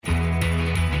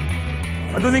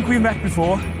I don't think we met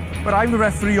before, but I'm the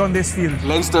referee on this field.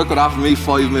 Leinster could offer me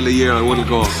 $5 million a year, I wouldn't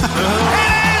go. It is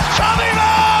Tommy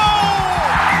Rowe!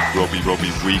 Rugby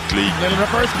Weekly. Little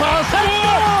reverse pass.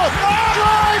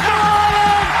 Drive for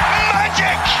Ireland!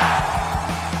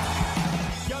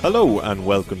 Magic! Hello and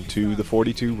welcome to the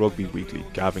 42 Rugby Weekly.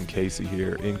 Gavin Casey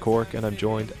here in Cork, and I'm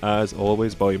joined as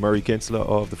always by Murray Kinsella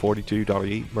of the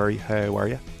 42.ie. Murray, how are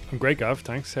you? I'm great, Gav.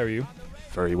 Thanks. How are you?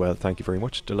 Very well, thank you very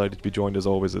much. Delighted to be joined as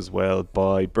always as well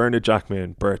by Bernard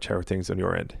Jackman. Birch, how are things on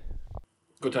your end?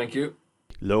 Good, thank you.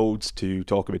 Loads to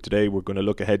talk about today. We're going to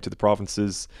look ahead to the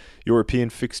province's European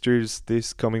fixtures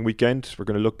this coming weekend. We're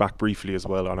going to look back briefly as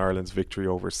well on Ireland's victory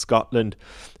over Scotland.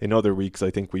 In other weeks, I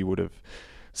think we would have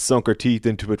sunk our teeth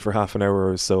into it for half an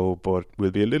hour or so, but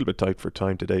we'll be a little bit tight for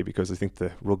time today because I think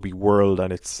the rugby world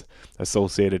and its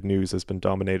associated news has been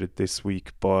dominated this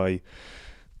week by,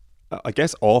 I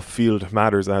guess, off-field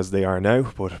matters as they are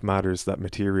now, but matters that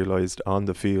materialised on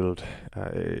the field,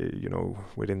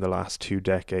 within the last 2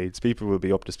 decades. People will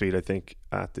be up to speed, I think,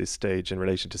 at this stage in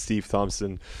relation to Steve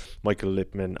Thompson, Michael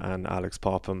Lipman and Alex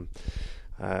Popham,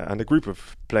 and a group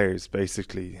of players,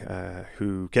 basically,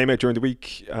 who came out during the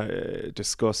week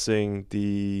discussing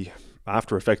the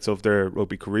after effects of their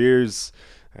rugby careers.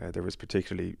 There was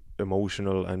particularly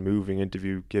emotional and moving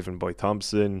interview given by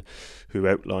Thompson, who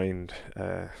outlined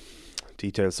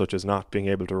details such as not being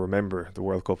able to remember the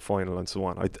World Cup final and so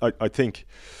on. I think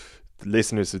the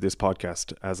listeners of this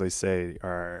podcast, as I say,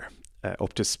 are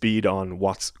up to speed on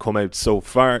what's come out so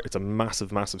far. It's a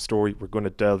massive, massive story. We're going to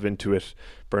delve into it.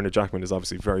 Bernard Jackman is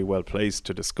obviously very well placed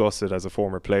to discuss it as a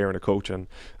former player and a coach and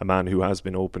a man who has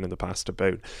been open in the past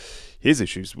about his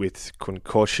issues with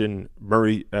concussion.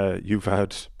 Murray, you've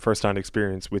had first-hand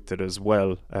experience with it as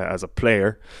well as a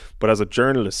player, but as a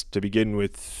journalist to begin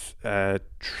with,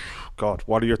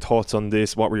 what are your thoughts on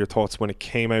this? What were your thoughts when it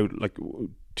came out? Like,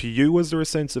 to you, was there a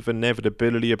sense of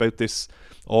inevitability about this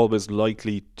always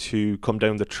likely to come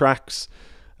down the tracks?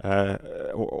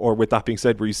 Or with that being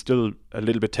said, were you still a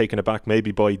little bit taken aback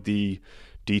maybe by the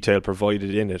detail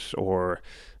provided in it, or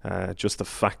just the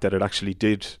fact that it actually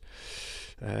did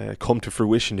come to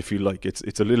fruition, if you like?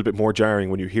 It's a little bit more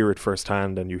jarring when you hear it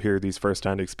firsthand and you hear these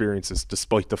firsthand experiences,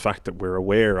 despite the fact that we're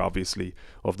aware, obviously,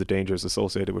 of the dangers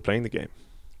associated with playing the game.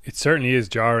 It certainly is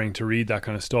jarring to read that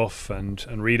kind of stuff and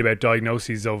read about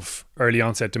diagnoses of early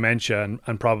onset dementia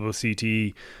and probable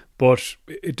CTE, but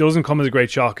it doesn't come as a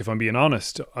great shock, if I'm being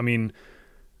honest. I mean,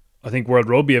 I think World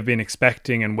Rugby have been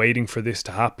expecting and waiting for this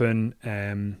to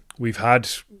happen. We've had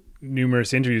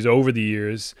numerous interviews over the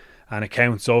years and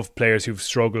accounts of players who've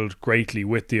struggled greatly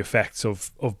with the effects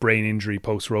of brain injury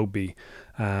post-rugby.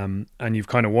 And you've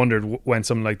kind of wondered when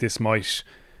something like this might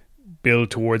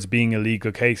build towards being a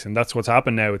legal case, and that's what's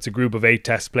happened now. It's a group of 8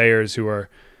 test players who are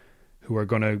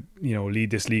going to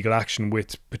lead this legal action,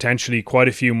 with potentially quite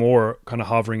a few more kind of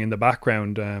hovering in the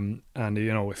background, and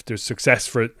if there's success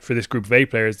for this group of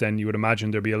 8 players, then you would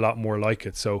imagine there'd be a lot more like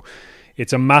it. So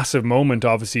it's a massive moment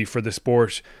obviously for the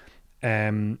sport,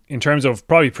 in terms of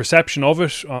probably perception of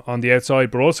it on the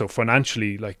outside, but also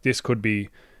financially. Like, it could be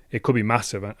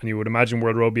massive, and you would imagine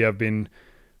World Rugby have been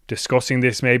discussing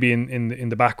this maybe in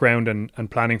the background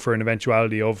and planning for an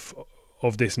eventuality of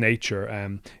this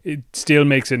nature. It still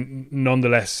makes it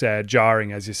nonetheless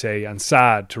jarring, as you say, and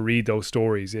sad to read those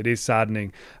stories. It is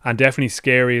saddening and definitely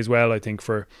scary as well, I think,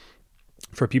 for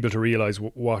people to realise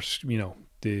what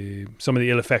some of the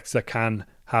ill effects that can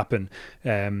happen.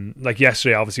 Like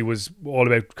yesterday obviously was all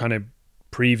about kind of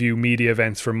preview media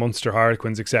events for Munster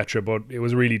Harlequins, etc., but it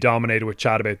was really dominated with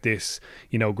chat about this.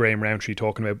 Graham Rowntree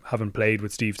talking about having played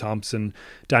with Steve Thompson.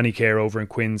 Danny Kerr over in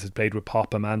Quins had played with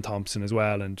Popham and Thompson as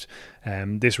well, and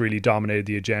this really dominated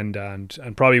the agenda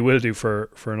and probably will do for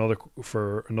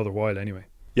another while anyway.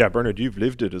 Yeah, Bernard, you've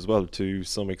lived it as well to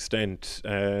some extent.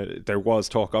 There was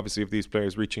talk, obviously, of these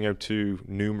players reaching out to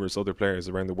numerous other players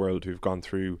around the world who've gone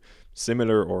through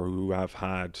similar or who have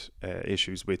had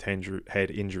issues with head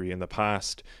injury in the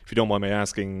past. If you don't mind me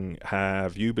asking,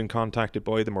 have you been contacted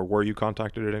by them, or were you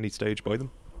contacted at any stage by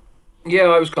them? Yeah,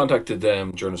 I was contacted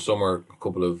during the summer, a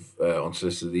couple of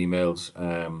unsolicited emails.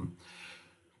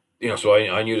 So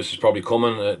I knew this was probably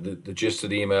coming. The gist of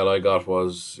the email I got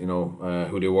was,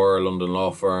 who they were, a London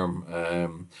law firm,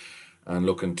 and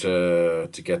looking to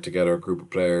get together a group of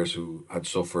players who had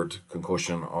suffered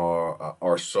concussion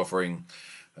or suffering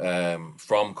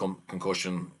from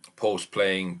concussion post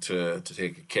playing to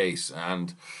take a case.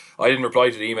 And I didn't reply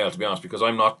to the email, to be honest, because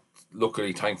I'm not,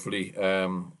 luckily, thankfully,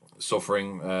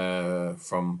 suffering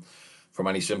from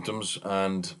any symptoms.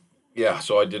 And yeah,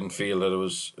 so I didn't feel that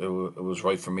it was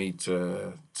right for me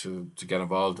to get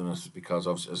involved in it because,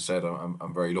 as I said,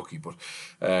 I'm very lucky. But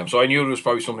so I knew there was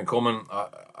probably something coming,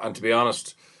 and to be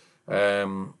honest, I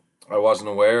wasn't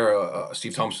aware.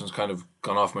 Steve Thompson's kind of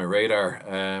gone off my radar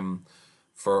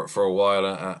for a while,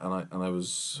 and I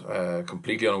was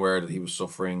completely unaware that he was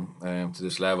suffering to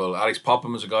this level. Alex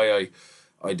Popham is a guy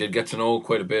I did get to know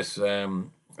quite a bit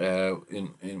in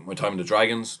my time in the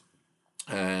Dragons.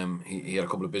 He had a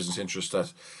couple of business interests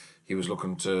that he was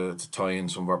looking to tie in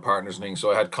some of our partners and things.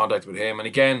 So I had contact with him, and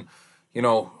again,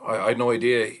 I had no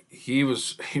idea he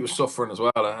was suffering as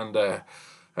well, and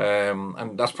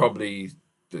that's probably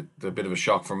the bit of a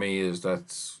shock for me, is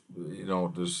that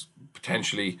there's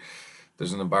potentially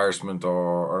there's an embarrassment,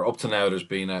 or up to now there's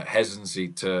been a hesitancy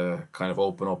to kind of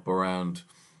open up around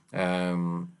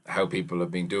how people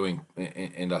have been doing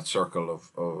in that circle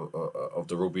of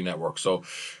the rugby network. So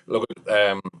look,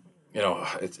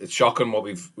 it's shocking what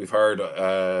we've heard,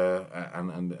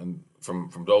 and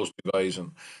from those two guys,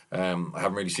 and I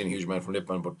haven't really seen a huge amount from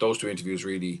Lippmann, but those two interviews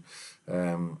really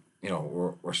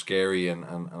were scary, and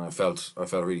I felt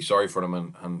really sorry for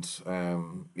them, and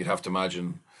you'd have to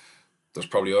imagine there's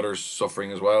probably others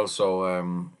suffering as well. So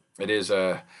it's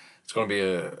going to be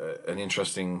an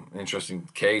interesting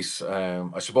case.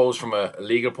 I suppose from a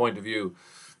legal point of view,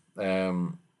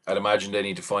 I'd imagine they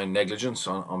need to find negligence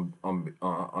on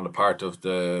the part of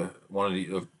one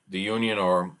of the union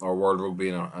or World Rugby,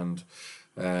 and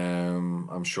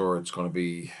I'm sure it's going to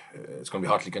be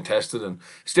hotly contested, and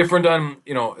it's different than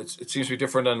it seems to be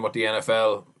different than what the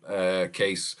NFL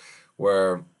case,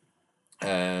 where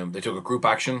they took a group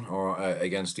action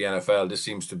against the NFL. This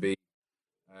seems to be,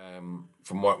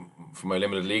 from my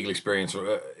limited legal experience,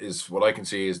 is what I can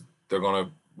see, is they're going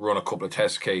to run a couple of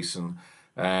test cases,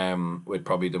 and with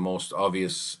probably the most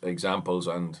obvious examples,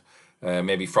 and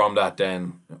maybe from that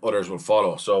then others will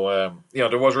follow. So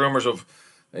there was rumours of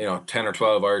 10 or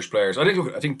 12 Irish players.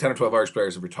 I think 10 or 12 Irish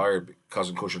players have retired because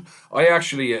of concussion. I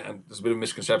actually, and there's a bit of a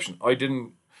misconception, I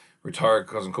didn't retire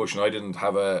because of concussion. I didn't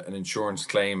have an insurance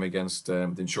claim against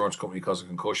the insurance company because of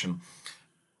concussion.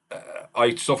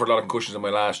 I suffered a lot of concussions in my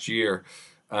last year,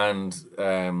 and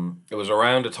it was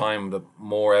around the time that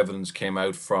more evidence came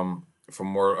out from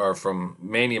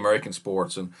mainly American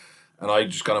sports, and I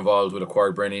just got involved with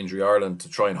Acquired Brain Injury Ireland to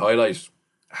try and highlight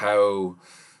how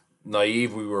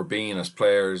naive we were being as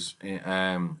players,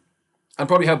 and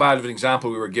probably how bad of an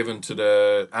example we were given to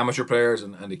the amateur players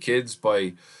and the kids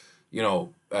by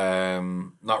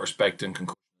not respecting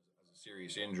concussion as a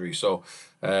serious injury. So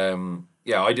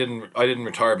I didn't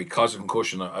retire because of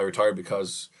concussion. I retired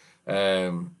because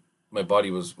my body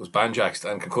was banjaxed,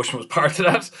 and concussion was part of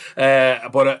that.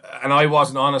 And I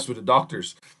wasn't honest with the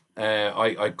doctors.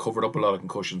 I covered up a lot of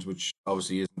concussions, which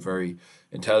obviously isn't very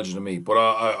intelligent of me. But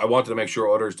I wanted to make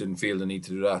sure others didn't feel the need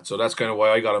to do that. So that's kind of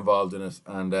why I got involved in it.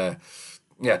 And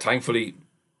thankfully,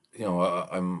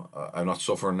 I'm not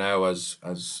suffering now as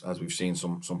we've seen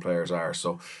some players are.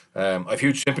 So I have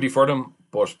huge sympathy for them,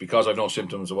 but because I've no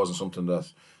symptoms, it wasn't something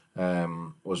that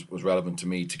was relevant to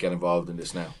me to get involved in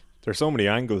this now. There's so many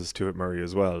angles to it, Murray,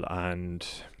 as well, and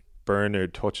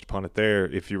Bernard touched upon it there.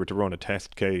 If you were to run a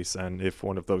test case, and if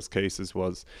one of those cases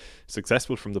was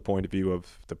successful from the point of view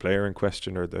of the player in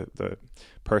question or the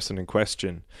person in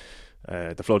question,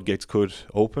 the floodgates could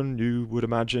open, you would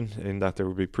imagine, in that there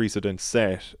would be precedents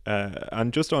set.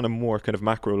 And just on a more kind of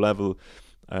macro level,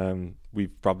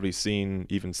 we've probably seen,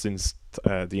 even since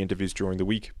the interviews during the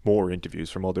week, more interviews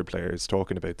from other players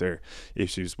talking about their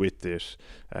issues with it.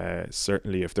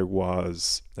 Certainly if there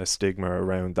was a stigma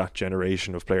around that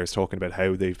generation of players talking about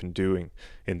how they've been doing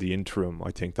in the interim,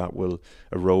 I think that will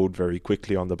erode very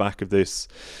quickly on the back of this.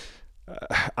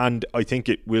 And I think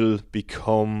it will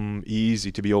become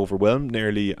easy to be overwhelmed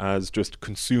nearly as just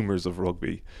consumers of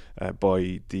rugby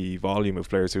by the volume of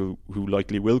players who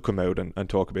likely will come out and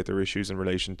talk about their issues in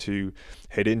relation to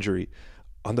head injury.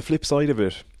 On the flip side of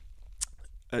it,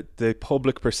 the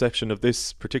public perception of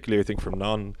this, particularly I think from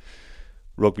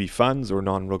non-rugby fans or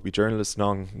non-rugby journalists,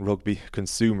 non-rugby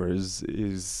consumers,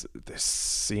 is this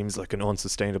seems like an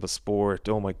unsustainable sport.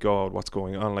 Oh my God, what's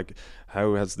going on? Like,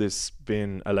 how has this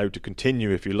been allowed to continue,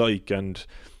 if you like? And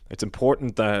it's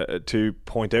important to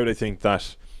point out, I think,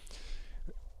 that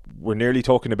we're nearly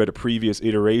talking about a previous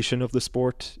iteration of the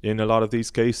sport in a lot of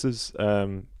these cases.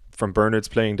 From Bernard's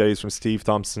playing days, from Steve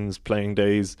Thompson's playing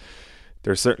days,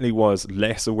 there certainly was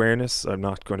less awareness. I'm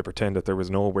not going to pretend that there was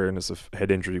no awareness of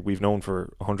head injury. We've known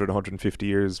for 100, 150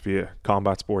 years via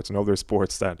combat sports and other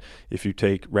sports that if you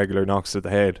take regular knocks to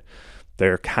the head,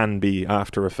 there can be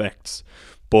after effects.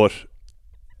 But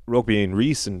rugby in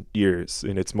recent years,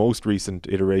 in its most recent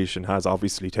iteration, has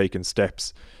obviously taken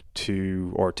steps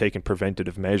or taken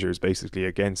preventative measures basically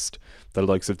against the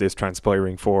likes of this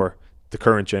transpiring for the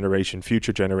current generation.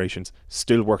 Future generations,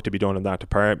 still work to be done in that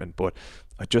department, but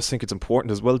I just think it's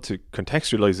important as well to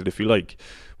contextualize it, if you like.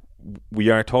 We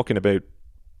are talking about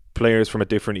players from a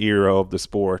different era of the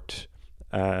sport,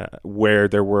 where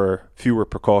there were fewer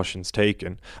precautions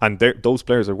taken, and those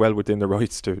players are well within their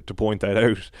rights to point that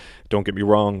out, don't get me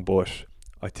wrong, but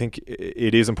I think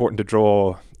it is important to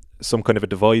draw some kind of a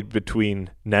divide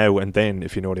between now and then,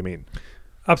 if you know what I mean.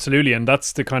 Absolutely, and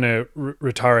that's the kind of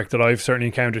rhetoric that I've certainly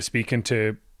encountered speaking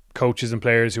to coaches and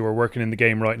players who are working in the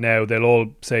game right now. They'll all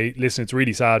say, listen, it's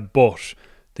really sad, but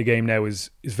the game now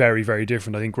is very, very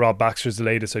different. I think Rob Baxter's the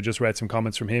latest. I just read some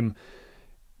comments from him,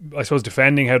 I suppose,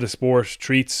 defending how the sport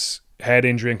treats head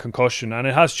injury and concussion, and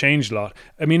it has changed a lot.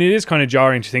 I mean, it is kind of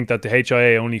jarring to think that the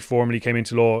HIA only formally came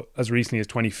into law as recently as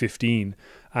 2015,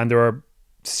 and there are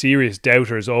serious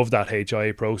doubters of that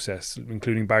HIA process,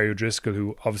 including Barry O'Driscoll,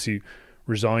 who obviously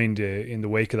resigned in the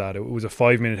wake of that. It was a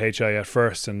 5-minute HIA at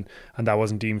first, and that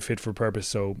wasn't deemed fit for purpose,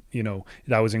 so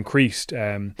that was increased.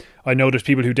 I know there's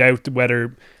people who doubt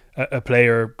whether a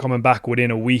player coming back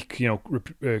within a week,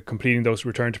 completing those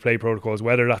return to play protocols,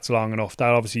 whether that's long enough.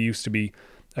 That obviously used to be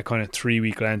a kind of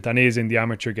 3-week length, and is in the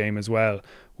amateur game as well,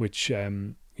 which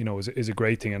is a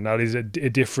great thing, and that is a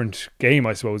different game,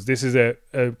 I suppose. This is a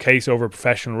case over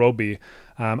professional rugby,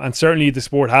 and certainly the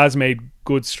sport has made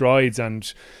good strides.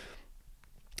 And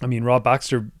I mean, Rob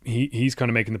Baxter, he's kind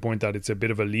of making the point that it's a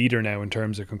bit of a leader now in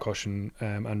terms of concussion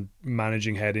and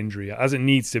managing head injury, as it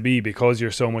needs to be, because you're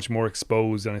so much more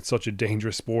exposed and it's such a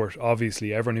dangerous sport.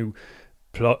 Obviously, everyone who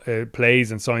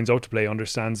plays and signs up to play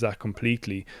understands that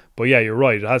completely. But yeah, you're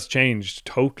right, it has changed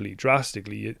totally,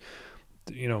 drastically.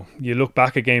 You look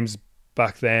back at games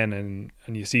back then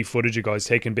and you see footage of guys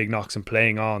taking big knocks and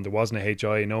playing on. There wasn't a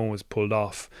HIA, no one was pulled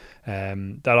off.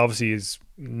 That obviously is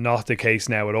not the case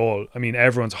now at all. I mean,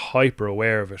 everyone's hyper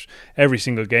aware of it. Every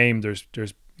single game there's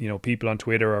people on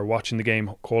Twitter are watching the game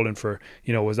calling for,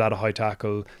 was that a high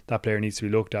tackle? That player needs to be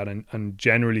looked at, and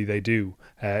generally they do.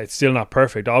 It's still not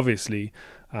perfect, obviously,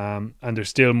 and there's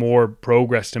still more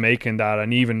progress to make in that,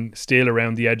 and even still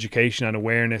around the education and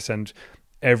awareness and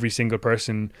every single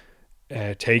person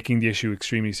taking the issue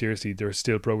extremely seriously. There's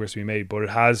still progress to be made, but it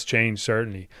has changed,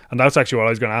 certainly. And that's actually what I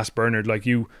was going to ask Bernard. Like,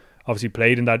 you obviously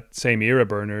played in that same era,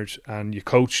 Bernard, and you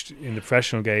coached in the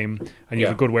professional game, and you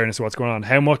have a good awareness of what's going on.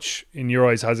 How much, in your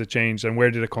eyes, has it changed, and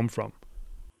where did it come from?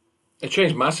 It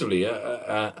changed massively,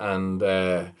 and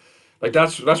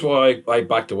that's why I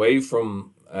backed away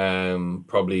from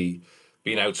probably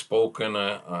being outspoken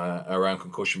around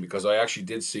concussion, because I actually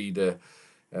did see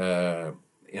a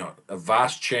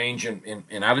vast change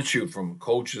in attitude from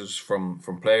coaches,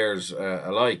 from players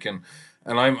alike,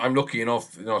 and I'm lucky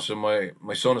enough, so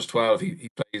my son is 12. He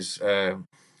plays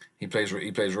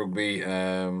rugby.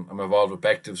 I'm involved with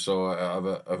Bective, so I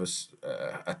have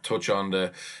a touch on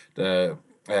the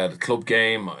club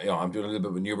game. I'm doing a little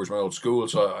bit with Newbridge, my old school,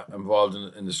 so I'm involved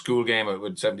in the school game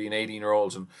with 17,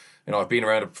 18-year-olds, and I've been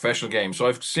around a professional game, so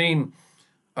I've seen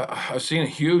a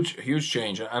huge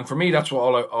change, and for me, that's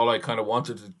what all I kind of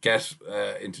wanted to get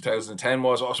in 2010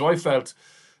 was. So I felt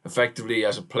effectively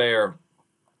as a player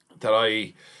that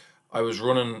I was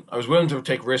willing to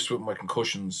take risks with my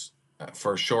concussions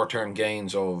for short-term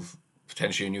gains of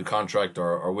potentially a new contract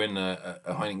or win a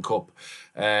Heineken Cup.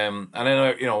 And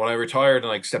then when I retired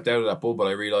and I stepped out of that bubble,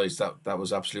 I realised that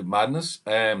was absolute madness.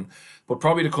 But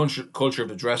probably the culture of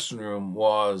the dressing room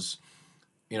was,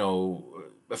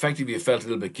 effectively it felt a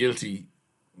little bit guilty,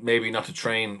 maybe not to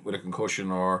train with a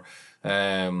concussion or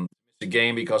the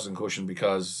game because of concussion,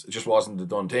 because it just wasn't the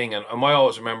done thing. And I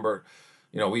always remember,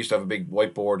 we used to have a big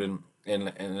whiteboard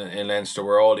in Leinster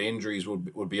where all the injuries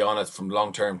would be on it from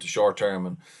long term to short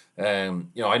term,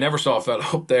 and I never saw a fella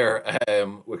up there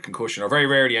with concussion, or very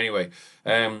rarely anyway.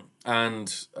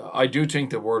 And I do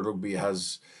think that World Rugby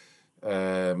has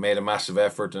made a massive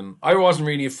effort, and I wasn't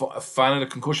really a fan of the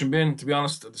concussion bin, to be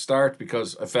honest, at the start,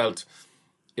 because I felt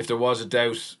if there was a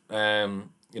doubt,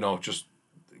 just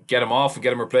get him off and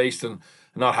get him replaced, and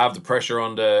not have the pressure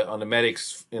on the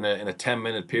medics in a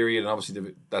 10-minute period, and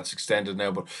obviously that's extended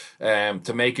now, but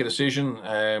to make a decision,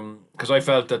 because I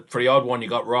felt that for the odd one you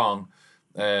got wrong,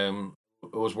 it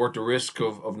was worth the risk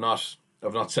of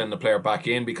not sending the player back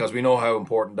in, because we know how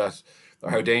important or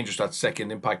how dangerous that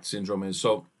second impact syndrome is.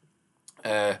 So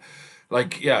so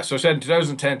I said in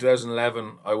 2010,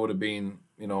 2011, I would have been,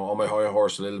 on my high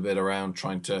horse a little bit around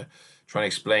trying to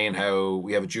explain how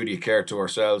we have a duty of care to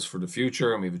ourselves for the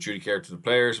future, and we have a duty of care to the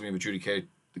players, and we have a duty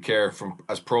of care from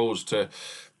as pros to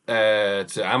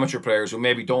to amateur players who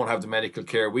maybe don't have the medical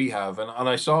care we have, and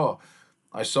I saw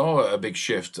a big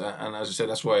shift, and as I said,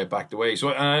 that's why I backed away.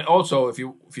 So, and also, if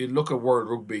you look at World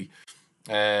Rugby,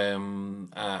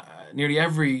 nearly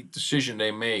every decision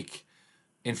they make,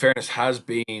 in fairness, has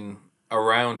been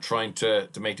around trying to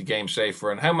make the game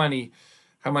safer. And how many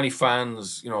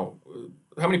fans,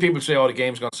 how many people say, "Oh, the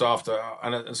game's gone soft,"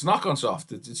 and it's not gone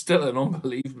soft. It's still an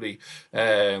unbelievably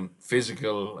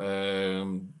physical,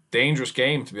 dangerous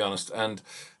game, to be honest.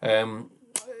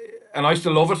 And I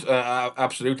still love it,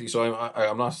 absolutely. So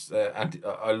I'm not anti.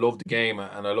 I love the game,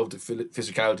 and I love the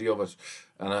physicality of it,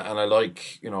 and I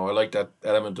like that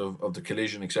element of the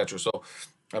collision, etc. So,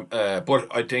 but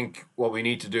I think what we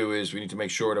need to do is we need to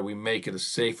make sure that we make it as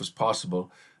safe as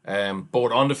possible,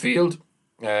 both on the field,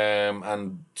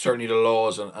 and certainly the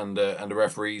laws and the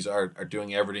referees are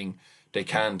doing everything they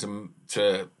can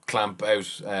to clamp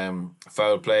out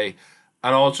foul play.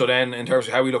 And also then in terms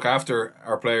of how we look after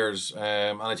our players,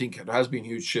 and I think there has been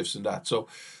huge shifts in that. So,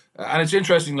 and it's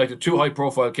interesting, like the three high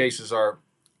profile cases are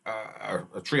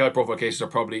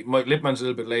probably, Lipman's a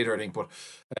little bit later, I think, but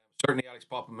certainly Alex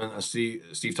Popham and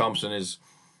Steve Thompson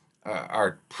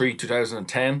are pre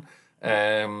 2010,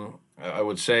 I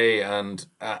would say, and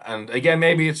again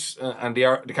maybe it's and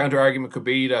the counter argument could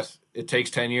be that it takes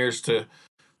 10 years to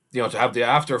have the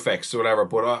after effects or whatever.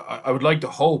 But I would like to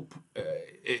hope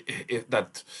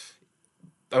that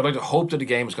the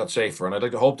games got safer, and I'd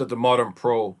like to hope that the modern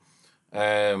pro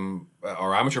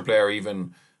or amateur player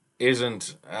even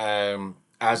isn't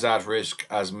as at risk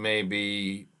as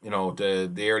maybe the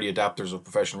early adapters of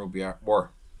professional rugby were.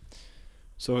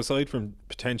 So aside from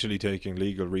potentially taking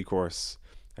legal recourse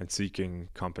and seeking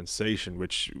compensation,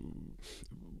 which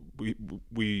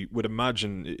we would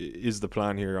imagine is the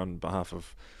plan here on behalf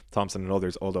of Thompson and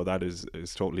others, although that is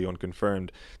totally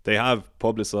unconfirmed, they have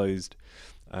publicised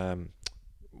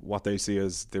what they see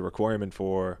as the requirement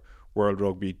for World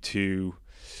Rugby to,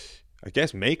 I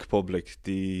guess, make public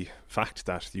the fact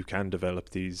that you can develop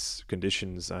these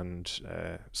conditions and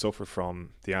suffer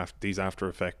from these after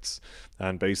effects,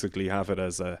 and basically have it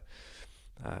as a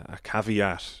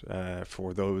caveat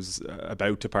for those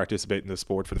about to participate in the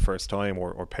sport for the first time,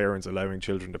 or parents allowing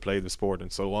children to play the sport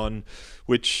and so on,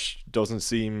 which doesn't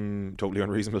seem totally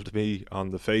unreasonable to me on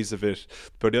the face of it.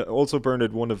 But also,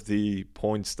 Bernard, one of the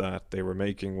points that they were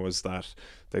making was that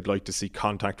they'd like to see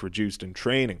contact reduced in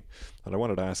training. And I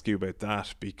wanted to ask you about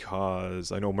that,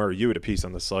 because I know, Murray, you had a piece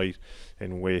on the site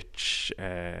in which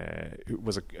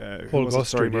was it Paul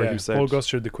Gustard, Paul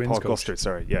Gustard, the Quins Paul coach. Gustard,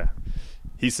 sorry, yeah.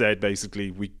 He said basically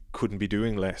we couldn't be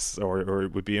doing less, or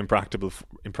it would be impractical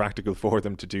for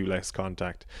them to do less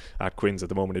contact at Quins at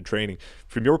the moment in training.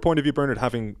 From your point of view, Bernard,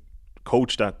 having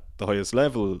coached at the highest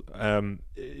level,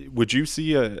 would you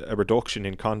see a reduction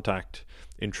in contact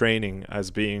in training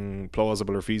as being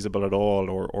plausible or feasible at all,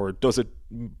 or does it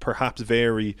perhaps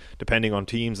vary depending on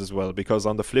teams as well? Because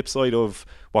on the flip side of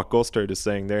what Gustard is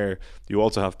saying there, you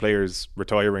also have players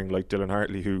retiring like Dylan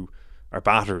Hartley who are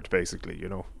battered, basically,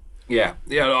 Yeah.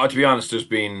 To be honest, there's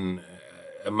been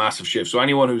a massive shift. So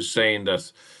anyone who's saying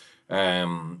that,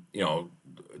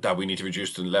 that we need to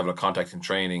reduce the level of contact in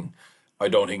training, I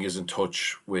don't think is in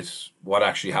touch with what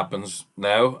actually happens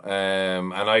now.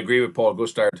 And I agree with Paul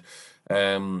Gustard.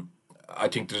 I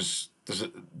think there's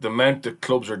the amount that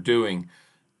clubs are doing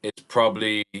is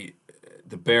probably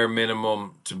the bare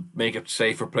minimum to make it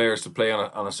safe for players to play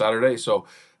on a Saturday. So,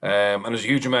 and there's a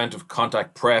huge amount of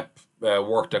contact prep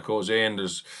work that goes in.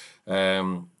 There's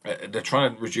they're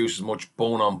trying to reduce as much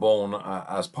bone on bone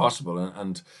as possible,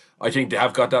 and I think they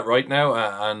have got that right now.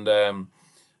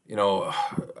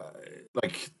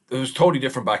 Like it was totally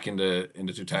different back in the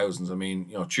 2000s. I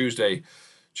mean, Tuesday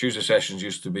sessions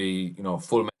used to be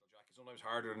full metal jacket, sometimes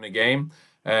harder than a game,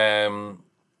 and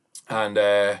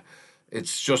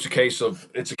it's just a case of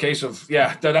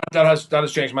that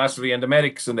has changed massively, and the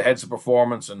medics and the heads of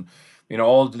performance and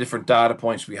all the different data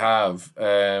points we have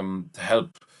to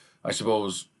help, I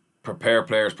suppose, prepare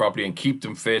players properly and keep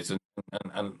them fit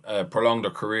and prolong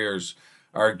their careers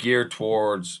are geared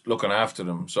towards looking after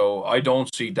them. So I don't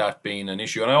see that being an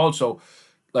issue. And I also,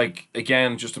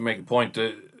 again, just to make a point,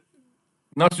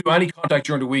 not to do any contact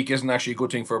during the week isn't actually a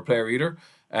good thing for a player either,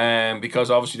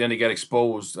 because obviously then they get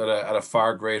exposed at a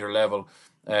far greater level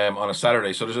on a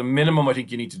Saturday. So there's a minimum I think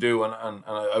you need to do, and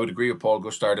I would agree with Paul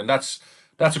Gustard, and that's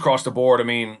across the board. I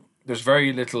mean, there's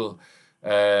very little.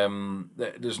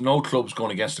 There's no clubs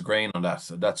going against the grain on that.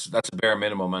 That's a bare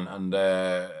minimum, and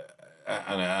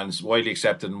it's widely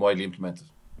accepted and widely implemented.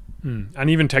 And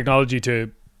even technology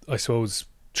to, I suppose,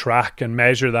 track and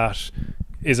measure that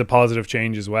is a positive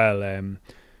change as well.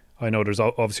 I know there's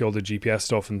obviously all the GPS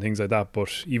stuff and things like that,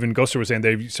 but even Guster was saying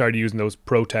they've started using those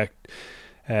Protect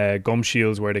gum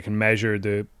shields where they can measure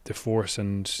the force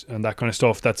and that kind of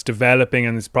stuff. That's developing,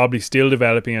 and it's probably still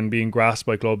developing, and being grasped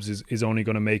by clubs is only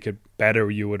going to make it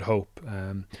better, you would hope.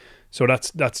 So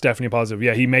that's definitely positive.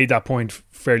 Yeah, he made that point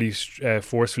fairly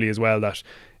forcefully as well, that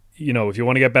if you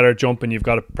want to get better at jumping, you've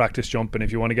got to practice jumping.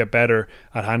 If you want to get better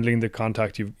at handling the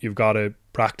contact, you've got to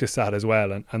practice that as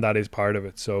well, and that is part of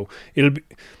it. So it'll be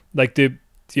like the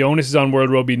onus is on World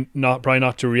Rugby probably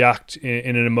not to react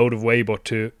in an emotive way, but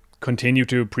to continue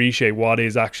to appreciate what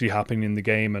is actually happening in the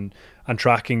game, and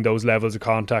tracking those levels of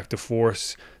contact, the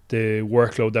force, the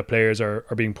workload that players are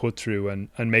being put through,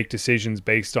 and make decisions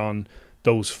based on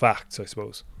those facts, I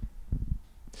suppose.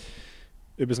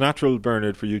 It was natural,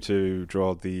 Bernard, for you to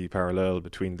draw the parallel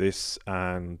between this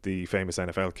and the famous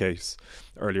NFL case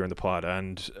earlier in the pod,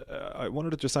 and I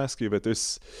wanted to just ask you about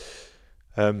this.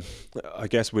 I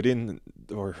guess within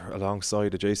or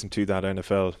alongside, adjacent to that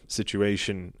NFL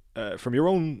situation, from your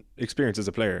own experience as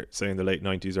a player, say in the late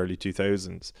 90s, early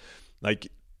 2000s,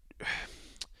 like,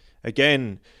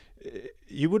 again,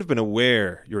 you would have been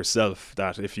aware yourself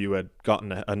that if you had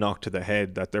gotten a knock to the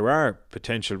head, that there are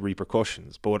potential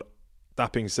repercussions. But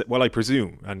that being said, well, I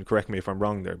presume, and correct me if I'm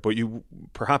wrong there, but you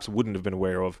perhaps wouldn't have been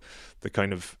aware of the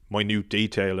kind of minute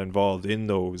detail involved in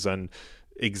those and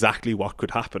exactly what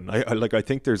could happen. I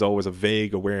think there's always a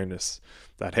vague awareness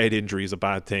that head injury is a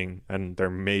bad thing, and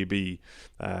there may be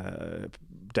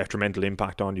detrimental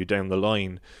impact on you down the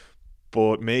line.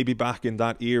 But maybe back in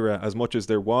that era, as much as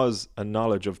there was a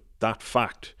knowledge of that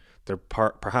fact, there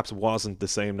perhaps wasn't the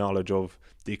same knowledge of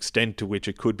the extent to which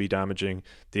it could be damaging,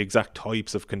 the exact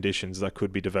types of conditions that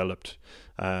could be developed.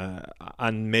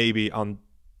 And maybe on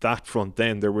that front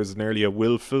then there was nearly a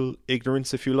willful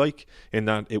ignorance, if you like, in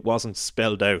that it wasn't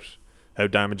spelled out how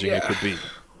damaging it could be.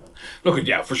 Look,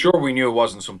 yeah, for sure we knew it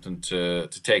wasn't something to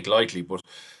take lightly, but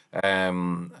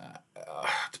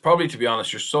probably, to be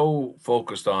honest, you're so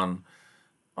focused on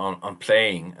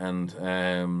playing and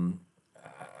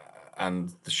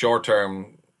the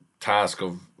short-term task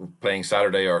of playing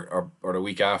Saturday or the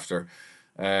week after,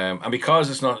 and because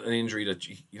it's not an injury that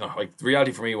like, the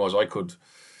reality for me was I could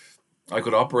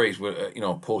operate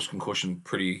with post concussion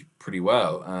pretty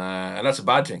well, and that's a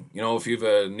bad thing. If you've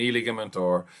a knee ligament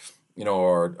or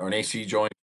an AC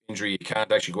joint injury, you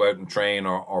can't actually go out and train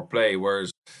or play.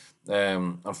 Whereas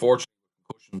unfortunately,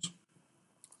 concussions,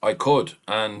 I could,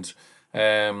 and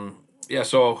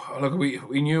so look,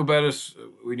 we knew about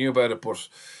it, but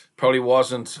probably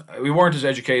we weren't as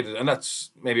educated, and that's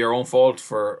maybe our own fault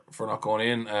for not going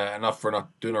in and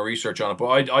not doing our research on it.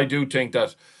 But I do think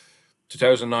that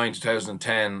 2009,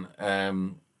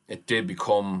 2010, it did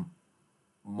become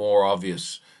more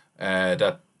obvious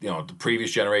that the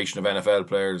previous generation of NFL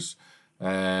players,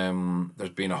 there's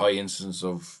been a high incidence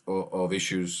of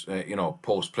issues,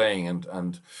 post playing,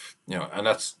 and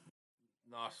that's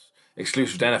not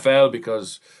exclusive to NFL,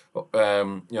 because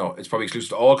it's probably exclusive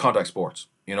to all contact sports,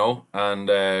 and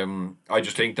I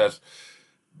just think that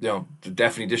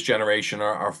definitely this generation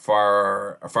are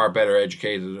far better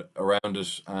educated around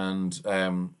it, and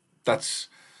that's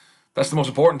the most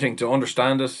important thing, to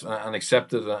understand it and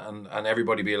accept it, and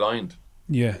everybody be aligned.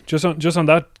 Yeah, just on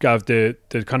that, Gav, the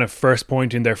kind of first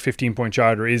point in their 15-point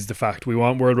charter is the fact we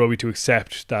want World Rugby to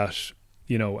accept that,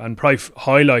 and probably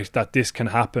highlight that this can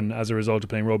happen as a result of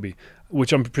playing rugby,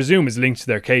 which I presume is linked to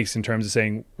their case in terms of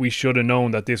saying we should have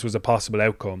known that this was a possible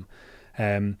outcome.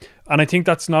 And I think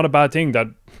that's not a bad thing, that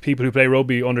people who play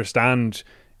rugby understand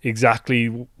exactly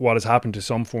what has happened to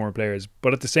some former players.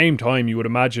 But at the same time, you would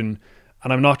imagine,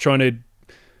 and I'm not trying to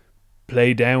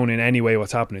play down in any way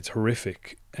what's happened, it's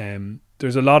horrific.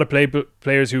 There's a lot of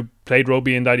players who played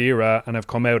rugby in that era and have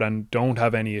come out and don't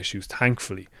have any issues,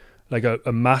 thankfully. Like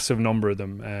a massive number of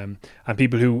them. And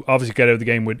people who obviously get out of the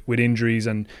game with injuries,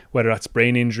 and whether that's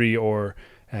brain injury or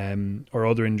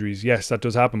other injuries, yes, that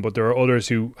does happen. But there are others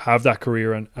who have that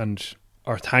career and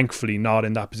are thankfully not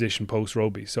in that position post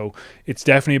rugby. So it's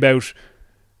definitely about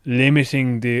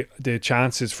limiting the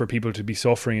chances for people to be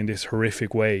suffering in this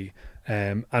horrific way,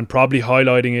 and probably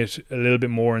highlighting it a little bit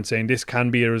more and saying this can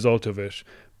be a result of it.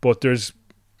 But there's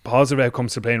positive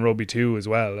outcomes to playing rugby too as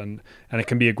well, and it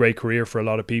can be a great career for a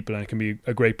lot of people, and it can be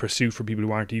a great pursuit for people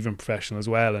who aren't even professional as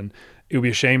well. And it would be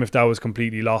a shame if that was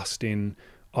completely lost in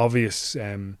obvious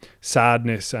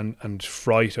sadness and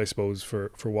fright, I suppose, for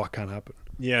what can happen.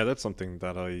 Yeah, that's something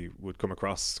that I would come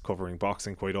across covering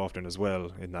boxing quite often as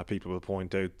well, in that people will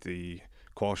point out the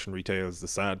cautionary tales, the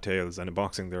sad tales, and in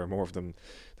boxing there are more of them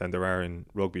than there are in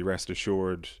rugby, rest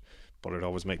assured. But I'd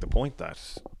always make the point that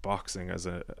boxing as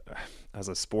a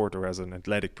sport or as an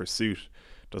athletic pursuit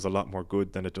does a lot more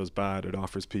good than it does bad. It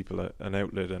offers people an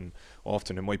outlet, and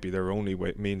often it might be their only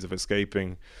means of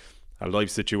escaping a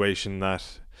life situation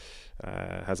that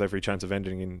has every chance of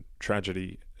ending in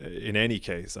tragedy in any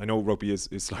case. I know rugby is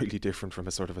slightly different from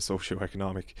a sort of a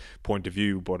socio-economic point of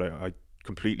view, but I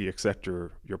completely accept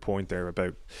your point there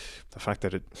about the fact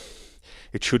that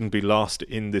it shouldn't be lost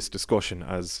in this discussion,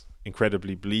 as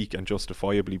incredibly bleak and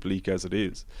justifiably bleak as it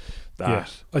is,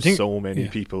 that I think so many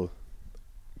people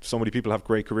have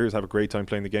great careers, have a great time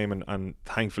playing the game, and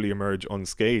thankfully emerge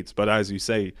unscathed. But as you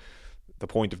say, the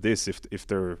point of this, if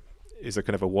there is a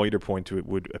kind of a wider point to it,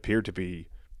 would appear to be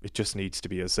it just needs to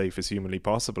be as safe as humanly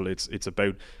possible. It's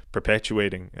about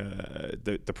perpetuating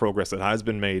the progress that has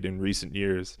been made in recent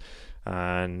years,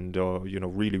 and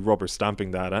really rubber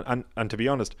stamping that, and to be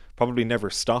honest, probably never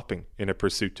stopping in a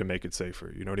pursuit to make it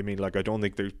safer. You know what I mean? Like, I don't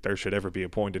think there should ever be a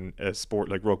point in a sport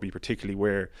like rugby, particularly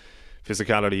where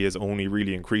physicality is only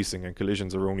really increasing and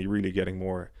collisions are only really getting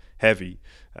more heavy.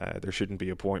 There shouldn't be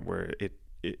a point where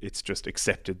it's just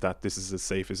accepted that this is as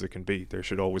safe as it can be. There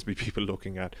should always be people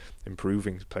looking at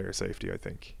improving player safety, I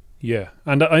think. Yeah,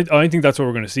 and I think that's what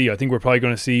we're going to see. I think we're probably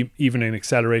going to see even an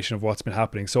acceleration of what's been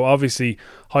happening. So obviously,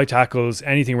 high tackles,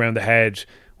 anything around the head,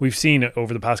 we've seen it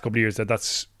over the past couple of years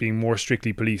that's being more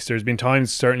strictly policed. There's been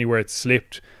times certainly where it's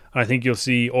slipped, and I think you'll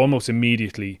see almost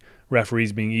immediately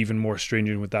referees being even more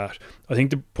stringent with that. I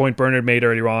think the point Bernard made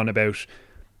earlier on about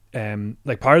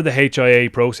part of the HIA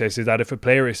process is that if a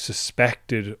player is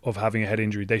suspected of having a head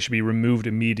injury, they should be removed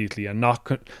immediately and not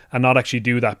actually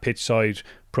do that pitch side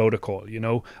protocol,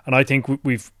 and I think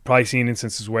we've probably seen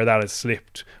instances where that has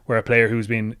slipped, where a player who's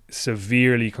been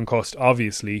severely concussed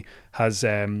obviously has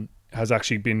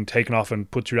actually been taken off and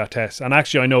put through that test. And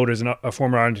actually, I know there's a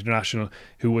former Ireland international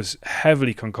who was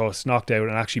heavily concussed, knocked out,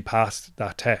 and actually passed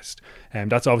that test.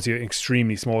 That's obviously an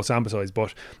extremely small sample size,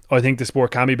 but I think the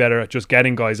sport can be better at just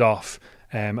getting guys off.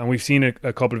 And we've seen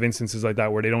a couple of instances like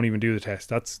that where they don't even do the test.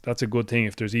 That's a good thing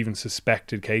if there's even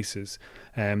suspected cases.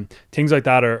 Things like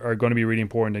that are going to be really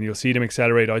important, and you'll see them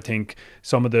accelerate. I think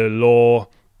some of the law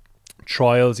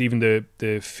trials, even the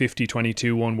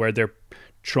 50-22 one, where they're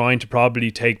trying to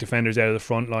probably take defenders out of the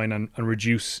front line and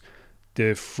reduce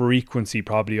the frequency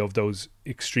probably of those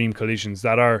extreme collisions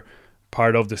that are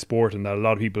part of the sport and that a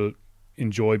lot of people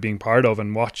enjoy being part of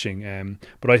and watching.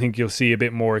 But I think you'll see a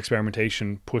bit more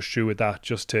experimentation pushed through with that,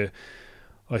 just to,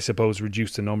 I suppose,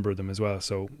 reduce the number of them as well.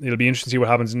 So it'll be interesting to see what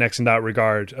happens next in that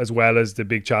regard, as well as the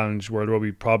big challenge World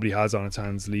Rugby probably has on its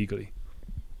hands legally.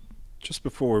 Just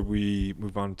before we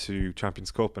move on to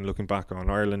Champions Cup and looking back on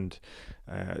Ireland,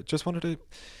 just wanted to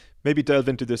maybe delve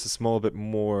into this a small bit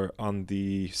more on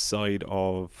the side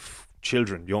of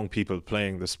children, young people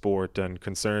playing the sport, and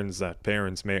concerns that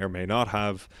parents may or may not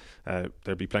have.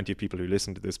 There'll be plenty of people who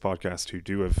listen to this podcast who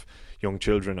do have young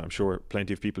children. I'm sure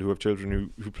plenty of people who have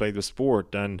children who play the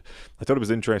sport, and I thought it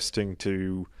was interesting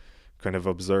to kind of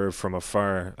observe from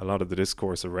afar a lot of the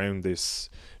discourse around this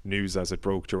news as it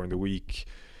broke during the week,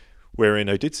 wherein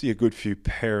I did see a good few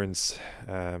parents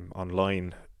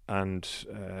online, and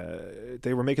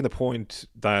they were making the point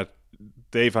that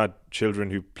they've had children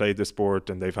who played the sport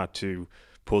and they've had to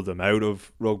pull them out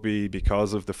of rugby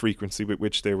because of the frequency with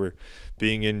which they were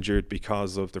being injured,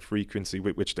 because of the frequency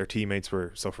with which their teammates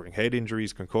were suffering head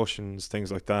injuries, concussions,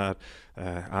 things like that.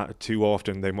 Too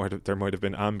often there might have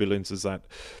been ambulances at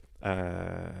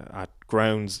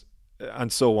grounds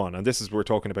and so on. And this is, we're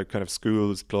talking about kind of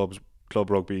schools, clubs, club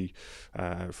rugby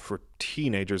for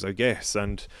teenagers, I guess.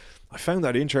 And I found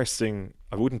that interesting.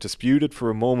 I wouldn't dispute it for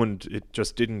a moment. It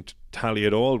just didn't tally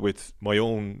at all with my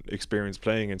own experience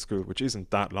playing in school, which isn't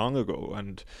that long ago.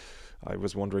 And I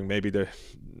was wondering, maybe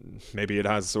it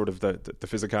has sort of the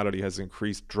physicality has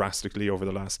increased drastically over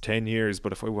the last 10 years.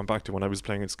 But if I went back to when I was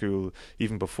playing in school,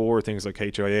 even before things like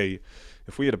HIA,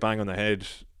 if we had a bang on the head,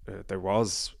 there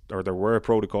were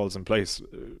protocols in place.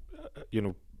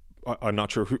 I'm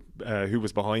not sure who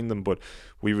was behind them, but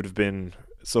we would have been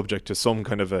subject to some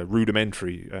kind of a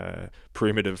rudimentary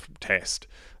primitive test,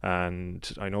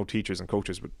 and I know teachers and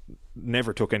coaches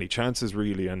never took any chances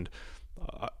really. And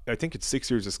I think at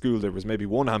 6 years of school there was maybe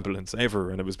one ambulance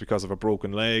ever, and it was because of a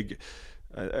broken leg,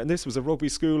 and this was a rugby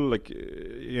school.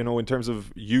 In terms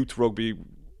of youth rugby,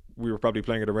 we were probably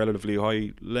playing at a relatively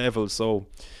high level. So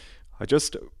I'd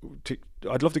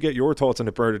love to get your thoughts on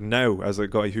it, Bernard, now, as a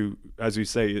guy who, as you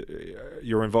say,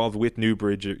 you're involved with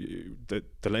Newbridge. The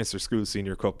Leinster Schools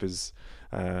Senior Cup is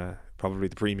probably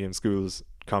the premium schools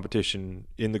competition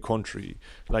in the country.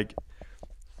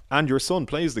 And your son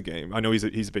plays the game. I know he's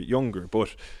a bit younger,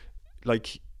 but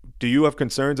do you have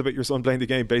concerns about your son playing the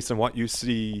game based on what you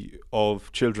see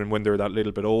of children when they're that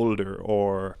little bit older,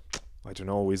 or I don't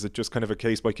know, is it just kind of a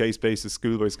case by case basis,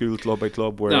 school by school, club by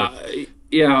club? Where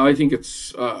yeah, I think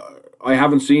it's. I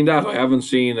haven't seen that. I haven't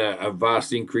seen a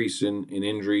vast increase in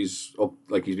injuries up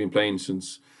like he's been playing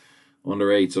since under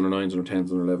 8s, under 9s, under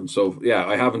 10s, under 11s. So yeah,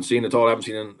 I haven't seen it all. I haven't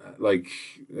seen like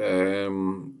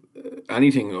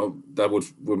anything that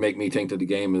would make me think that the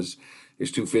game is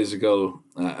too physical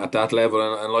at that level,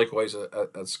 and likewise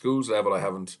at schools level, I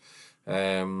haven't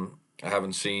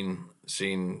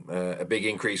seen a big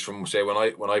increase from, say,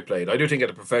 when I played. I do think at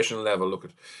a professional level, look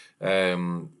at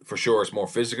for sure it's more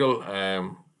physical,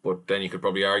 but then you could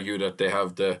probably argue that they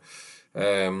have the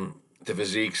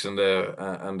physiques and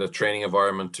the training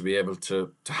environment to be able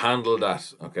to handle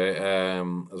that, okay,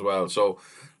 as well. So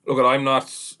look, I'm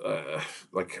not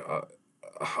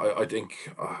I think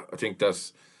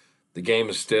that the game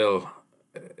is still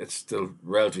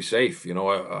relatively safe. You know,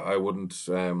 I wouldn't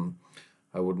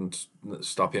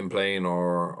stop him playing,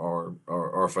 or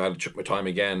if I had to check my time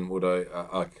again, would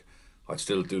I'd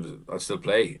still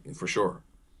play for sure.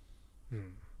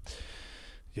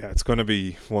 Yeah, it's going to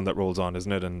be one that rolls on,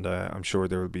 isn't it? And I'm sure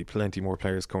there will be plenty more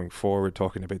players coming forward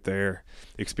talking about their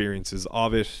experiences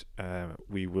of it.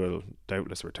 We will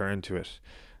doubtless return to it.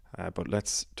 But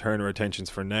let's turn our attentions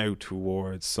for now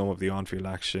towards some of the on-field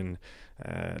action.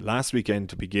 Last weekend,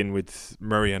 to begin with,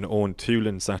 Murray and Owen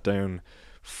Toulon sat down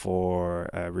for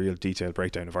a real detailed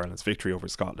breakdown of Ireland's victory over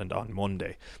Scotland on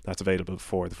Monday. That's available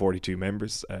for the 42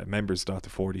 members,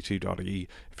 members.the42.ie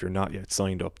if you're not yet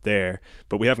signed up there.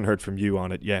 But we haven't heard from you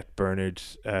on it yet, Bernard.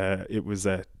 It was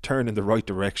a turn in the right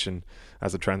direction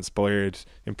as it transpired.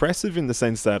 Impressive in the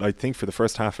sense that I think for the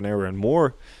first half an hour and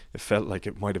more, it felt like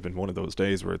it might have been one of those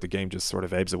days where the game just sort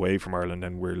of ebbs away from Ireland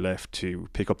and we're left to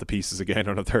pick up the pieces again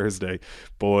on a Thursday.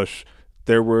 But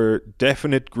there were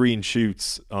definite green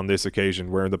shoots on this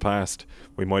occasion, where in the past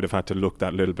we might have had to look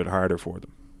that little bit harder for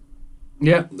them.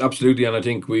 Yeah, absolutely. And I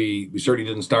think we certainly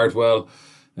didn't start well.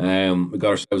 We got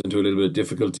ourselves into a little bit of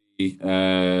difficulty.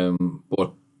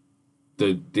 But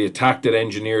the attack that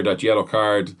engineered that yellow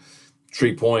card,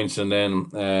 3 points, and then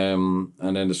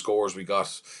the scores we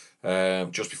got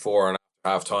just before and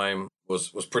after half time was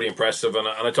pretty impressive. And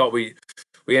I thought we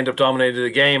ended up dominating the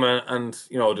game, and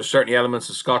you know, there's certainly elements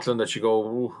of Scotland that you go,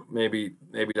 ooh, maybe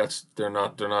that's they're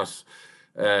not at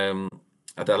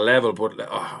that level. But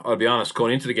I'll be honest,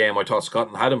 going into the game, I thought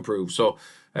Scotland had improved. So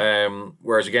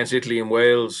whereas against Italy and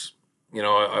Wales, you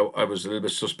know, I was a little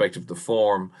bit suspect of the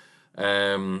form.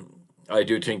 I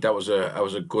do think that was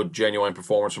a good, genuine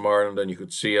performance from Ireland, and you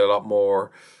could see a lot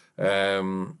more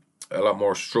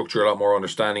structure, a lot more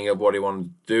understanding of what he wanted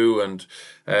to do. And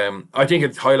I think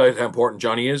it highlighted how important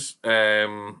Johnny is,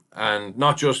 and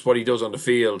not just what he does on the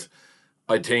field.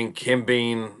 I think him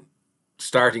being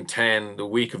starting 10 the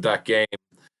week of that game,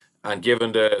 and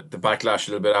given the backlash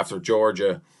a little bit after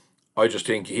Georgia, I just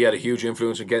think he had a huge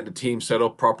influence in getting the team set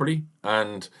up properly,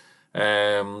 and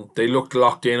they looked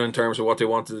locked in terms of what they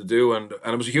wanted to do, and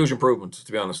it was a huge improvement,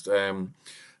 to be honest. And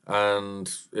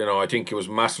you know, I think it was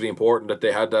massively important that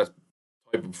they had that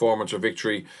type of performance or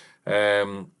victory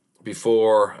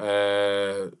before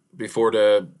the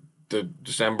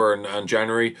December and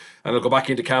January, and they'll go back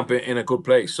into camp in a good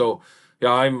place. So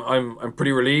yeah, I'm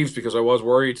pretty relieved, because I was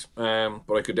worried,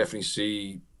 but I could definitely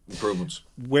see improvements.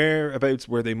 Whereabouts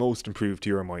were they most improved to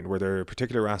your mind? Were there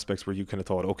particular aspects where you kind of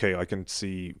thought, okay, I can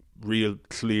see real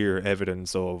clear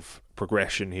evidence of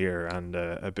progression here, and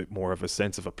a bit more of a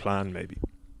sense of a plan maybe?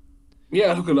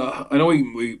 Yeah, look, I know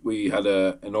we had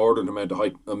an inordinate amount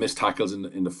of missed tackles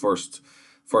in the first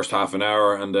half an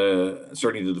hour, and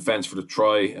certainly the defence for the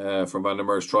try from Van der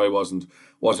Merwe's try wasn't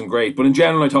great. But in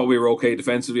general, I thought we were okay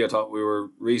defensively. I thought we were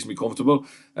reasonably comfortable.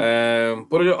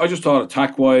 But I just thought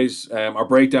attack-wise, our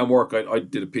breakdown work, I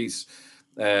did a piece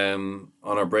on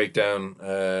our breakdown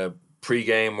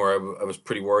pre-game where I was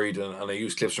pretty worried, and I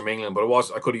used clips from England, but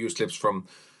I could have used clips from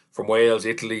Wales,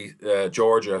 Italy,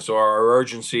 Georgia. So our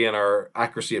urgency and our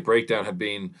accuracy at breakdown had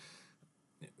been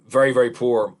very, very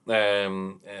poor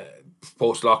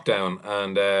post-lockdown,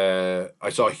 and I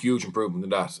saw a huge improvement in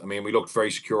that. I mean, we looked very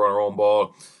secure on our own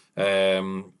ball,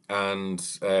 and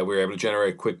we were able to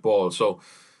generate quick balls. So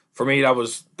for me, that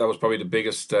was probably the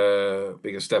biggest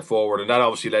step forward, and that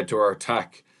obviously led to our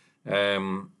attack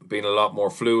being a lot more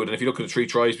fluid. And if you look at the 3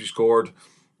 tries we scored,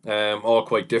 all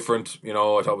quite different. You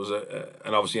know, I thought it was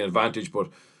obviously an advantage, but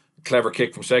clever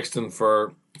kick from Sexton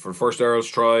for the first Earls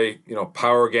try. You know,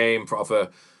 power game of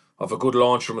a good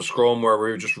launch from a scrum where we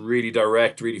were just really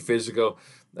direct, really physical.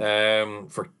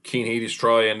 For Cian Healy's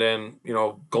try, and then, you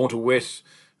know, going to Witt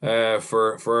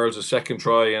for Earls' second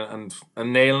try and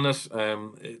nailing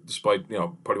it, despite, you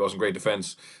know, probably wasn't great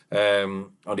defence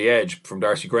on the edge from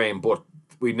Darcy Graham, but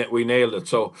we nailed it.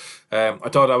 So I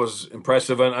thought that was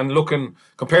impressive. And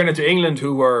comparing it to England,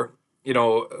 who were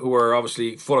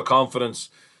obviously full of confidence.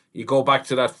 You go back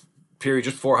to that period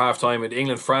just before halftime in the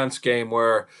England-France game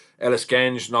where Ellis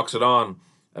Genge knocks it on.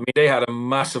 I mean, they had a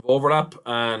massive overlap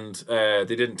and they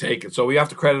didn't take it. So we have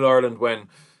to credit Ireland when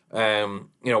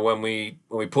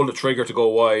we pulled the trigger to go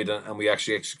wide and we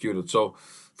actually executed. So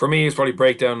for me, it's probably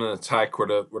breakdown and attack were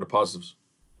the positives.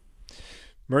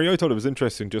 Murray, I thought it was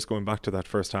interesting just going back to that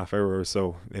first half hour or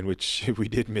so in which we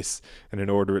did miss an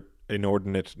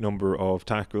inordinate number of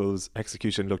tackles.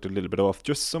 Execution looked a little bit off.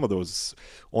 Just some of those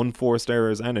unforced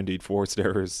errors and indeed forced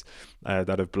errors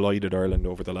that have blighted Ireland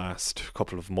over the last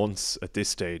couple of months at this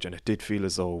stage. And it did feel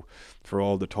as though, for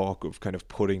all the talk of kind of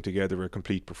putting together a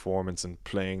complete performance and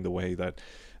playing the way that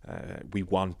we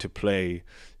want to play,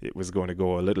 it was going to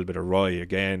go a little bit awry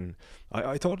again.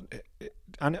 I thought,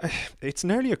 and it's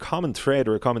nearly a common thread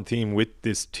or a common theme with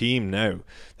this team now,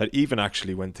 that even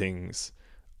actually when things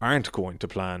aren't going to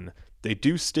plan, they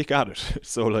do stick at it.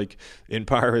 So like in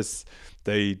Paris,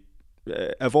 they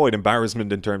avoid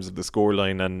embarrassment in terms of the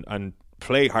scoreline and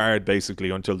play hard basically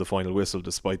until the final whistle,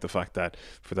 despite the fact that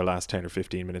for the last 10 or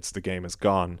 15 minutes the game is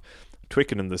gone.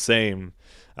 Twickenham the same.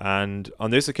 And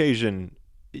on this occasion,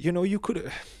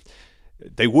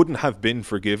 they wouldn't have been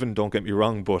forgiven, don't get me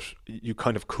wrong, but you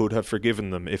kind of could have forgiven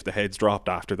them if the heads dropped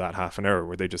after that half an hour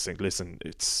where they just think, listen,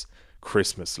 it's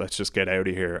Christmas, let's just get out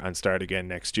of here and start again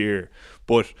next year.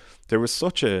 But there was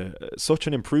such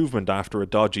an improvement after a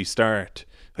dodgy start.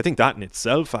 I think that in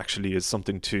itself actually is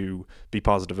something to be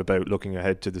positive about looking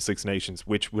ahead to the Six Nations,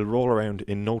 which will roll around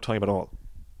in no time at all.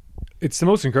 It's the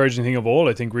most encouraging thing of all,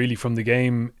 I think, really, from the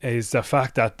game is the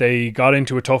fact that they got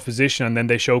into a tough position and then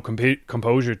they show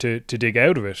composure to dig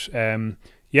out of it.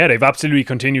 They've absolutely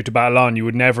continued to battle on. You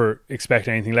would never expect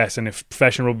anything less. And if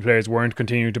professional rugby players weren't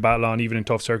continuing to battle on, even in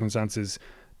tough circumstances,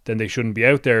 then they shouldn't be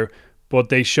out there. But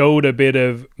they showed a bit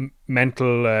of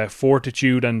mental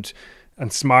fortitude and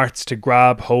smarts to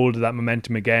grab hold of that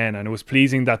momentum again. And it was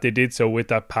pleasing that they did so with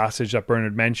that passage that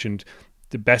Bernard mentioned.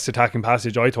 The best attacking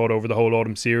passage, I thought, over the whole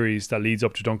autumn series that leads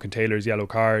up to Duncan Taylor's yellow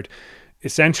card.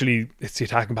 Essentially, it's the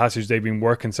attacking passage they've been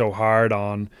working so hard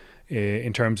on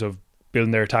in terms of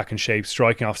building their attacking shape,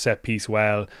 striking off set piece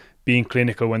well, being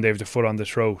clinical when they have the foot on the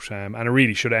throat. And it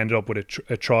really should have ended up with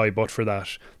a try, but for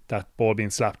that ball being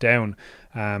slapped down.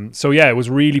 It was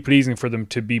really pleasing for them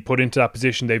to be put into that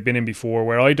position they've been in before,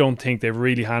 where I don't think they've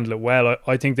really handled it well.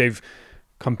 I think they've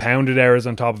compounded errors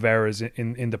on top of errors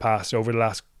in the past over the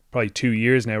last probably 2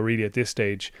 years now, really, at this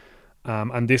stage.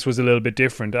 And this was a little bit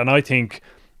different. And I think,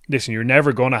 listen, you're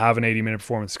never going to have an 80-minute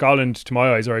performance. Scotland, to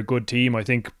my eyes, are a good team. I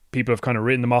think people have kind of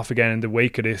written them off again in the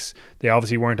wake of this. They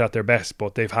obviously weren't at their best,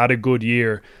 but they've had a good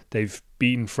year. They've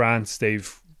beaten France.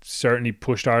 They've certainly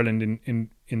pushed Ireland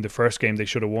in the first game they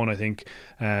should have won, I think.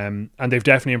 And they've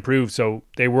definitely improved. So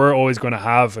they were always going to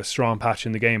have a strong patch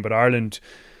in the game, but Ireland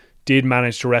did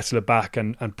manage to wrestle it back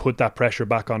and put that pressure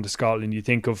back onto Scotland. You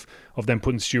think of them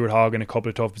putting Stuart Hogg in a couple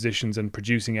of tough positions and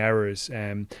producing errors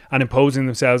and imposing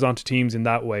themselves onto teams in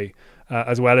that way,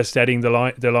 as well as steadying the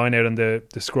line out on the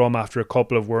scrum after a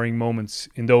couple of worrying moments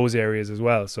in those areas as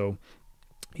well. So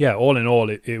yeah, all in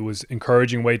all, it was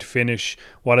encouraging way to finish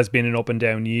what has been an up and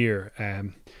down year.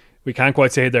 We can't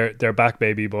quite say they're back,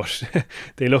 baby, but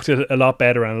they looked a lot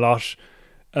better and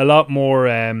a lot more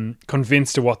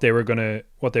convinced of what they were gonna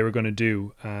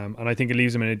do, and I think it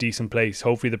leaves them in a decent place.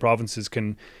 Hopefully the provinces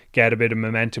can get a bit of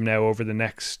momentum now over the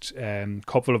next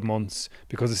couple of months,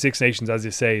 because the Six Nations, as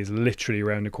you say, is literally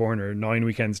around the corner. 9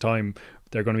 weekends time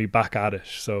they're going to be back at it,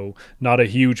 so not a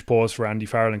huge pause for Andy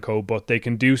Farrell and co, but they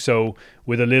can do so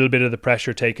with a little bit of the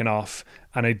pressure taken off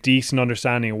and a decent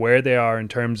understanding of where they are in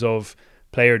terms of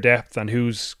player depth and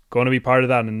who's going to be part of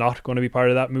that and not going to be part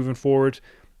of that moving forward,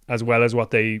 as well as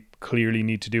what they clearly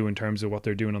need to do in terms of what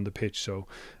they're doing on the pitch. So,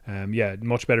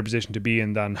 much better position to be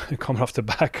in than coming off the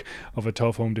back of a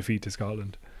tough home defeat to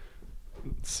Scotland.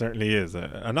 It certainly is.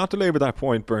 And not to labour that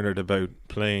point, Bernard, about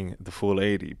playing the full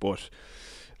 80, but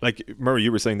like Murray,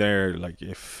 you were saying there, like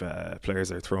if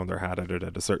players are throwing their hat at it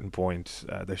at a certain point,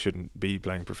 they shouldn't be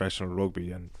playing professional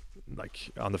rugby. And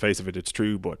like on the face of it, it's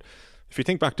true, but if you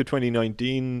think back to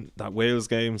 2019, that Wales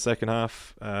game, second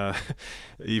half,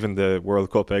 even the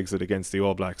World Cup exit against the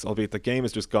All Blacks, albeit the game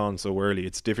has just gone so early,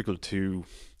 it's difficult to...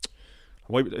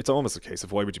 It's almost a case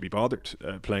of why would you be bothered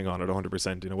playing on it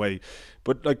 100% in a way.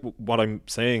 But like what I'm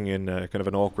saying in kind of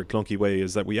an awkward, clunky way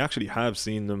is that we actually have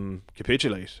seen them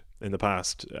capitulate in the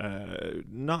past.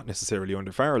 Not necessarily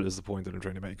under Farrell is the point that I'm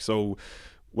trying to make. So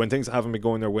when things haven't been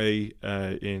going their way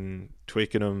in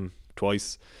Twickenham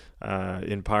twice,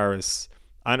 in Paris,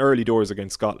 and early doors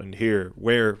against Scotland here,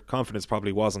 where confidence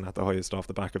probably wasn't at the highest off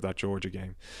the back of that Georgia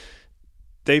game.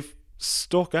 They've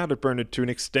stuck at it, Bernard, to an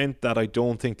extent that I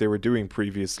don't think they were doing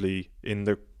previously in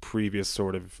the previous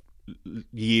sort of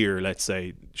year, let's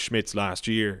say, Schmidt's last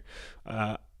year.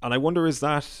 And I wonder, is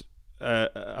that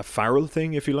a Farrell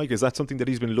thing, if you like? Is that something that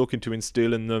he's been looking to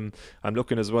instill in them? I'm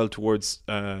looking as well towards,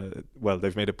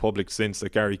 they've made it public since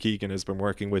that Gary Keegan has been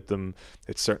working with them.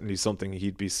 It's certainly something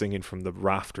he'd be singing from the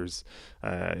rafters,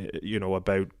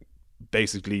 about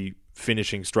basically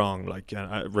finishing strong, like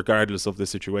regardless of the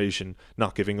situation,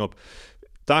 not giving up.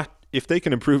 That, if they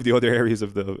can improve the other areas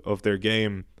of their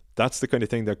game, that's the kind of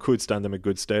thing that could stand them in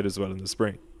good stead as well in the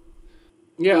spring.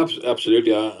 Yeah,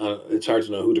 absolutely. It's hard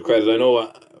to know who to credit. I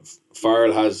know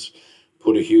Farrell has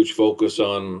put a huge focus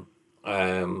on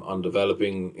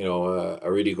developing,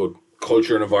 a really good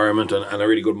culture and environment and a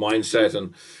really good mindset.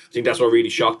 And I think that's what really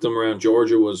shocked them around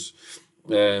Georgia was,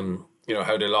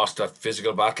 how they lost that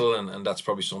physical battle, and that's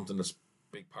probably something that's a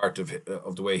big part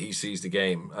of the way he sees the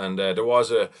game. And there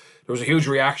was a huge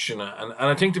reaction, and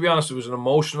I think, to be honest, it was an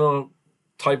emotional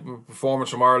type of performance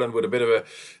from Ireland with a bit of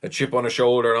a chip on the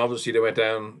shoulder, and obviously they went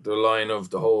down the line of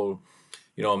the whole,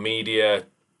 media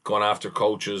going after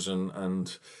coaches,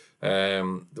 and there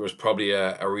was probably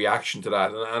a reaction to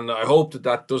that, and I hope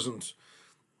that there's not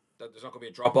going to be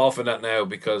a drop off in that now,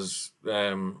 because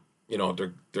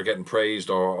they're getting praised,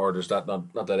 or there's that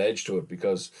not that edge to it,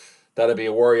 because that'd be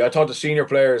a worry. I thought the senior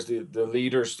players, the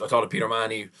leaders, I thought Peter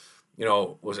Manny,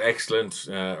 was excellent.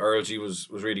 Earlsey was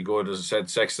really good. As I said,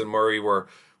 Sexton, Murray were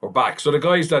back. So the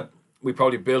guys that we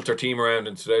probably built our team around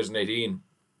in 2018,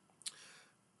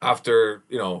 after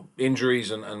injuries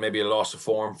and maybe a loss of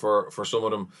form for some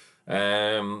of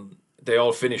them, they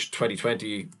all finished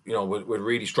 2020 with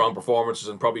really strong performances,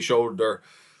 and probably showed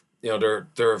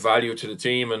their value to the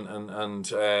team and on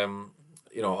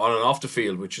and off the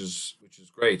field, which is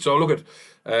great. So look at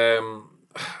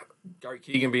Gary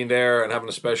Keegan being there and having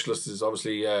a specialist is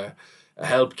obviously a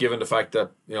help, given the fact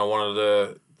that one of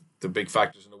the big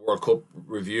factors in the World Cup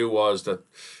review was that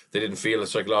they didn't feel that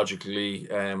psychologically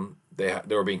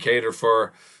they were being catered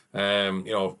for.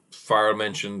 Farrell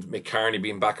mentioned Mick Carney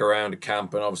being back around the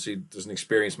camp, and obviously there's an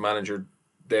experienced manager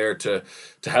there to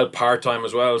help part-time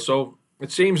as well. So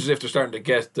it seems as if they're starting to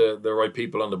get the right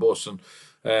people on the bus, and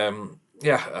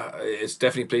it's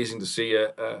definitely pleasing to see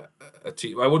a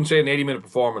team. I wouldn't say an 80-minute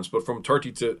performance, but from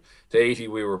 30 to 80,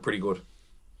 we were pretty good.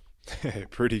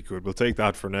 Pretty good. We'll take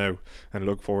that for now and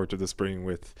look forward to the spring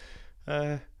with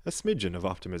a smidgen of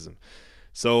optimism.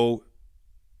 So,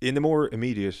 in the more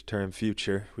immediate term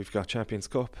future, we've got Champions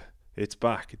Cup. It's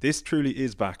back. This truly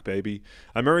is back, baby.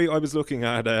 And Murray, I was looking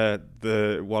at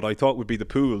what I thought would be the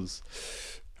pools.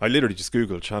 I literally just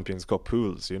Googled Champions Cup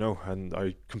pools, and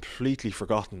I completely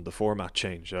forgotten the format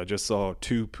change. I just saw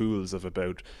 2 pools of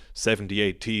about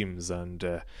 78 teams, and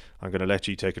I'm going to let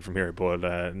you take it from here.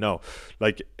 But no,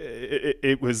 like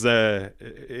it was,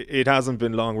 it hasn't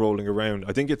been long rolling around.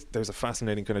 I think there's a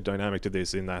fascinating kind of dynamic to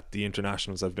this, in that the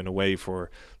internationals have been away for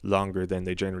longer than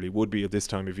they generally would be at this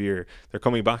time of year. They're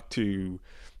coming back to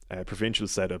provincial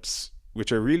setups,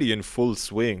 which are really in full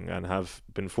swing and have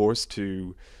been forced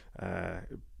to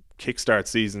kickstart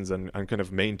seasons and kind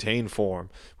of maintain form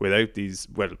without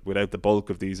the bulk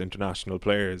of these international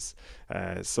players.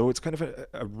 So it's kind of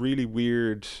a really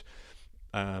weird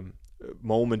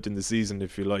moment in the season,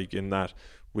 if you like, in that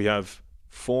we have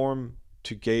form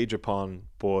to gauge upon,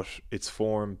 but it's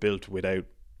form built without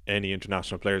any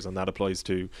international players, and that applies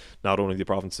to not only the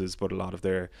provinces but a lot of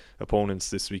their opponents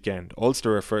this weekend.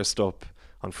 Ulster are first up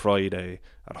on Friday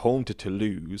at home to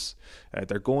Toulouse.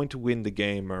 They're going to win the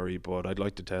game, Murray, but I'd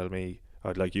like you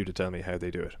to tell me how they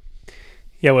do it.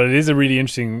 Yeah, well, it is a really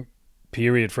interesting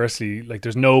period. Firstly, like,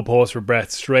 there's no pause for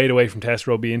breath straight away from Test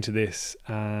Rugby into this,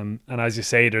 and as you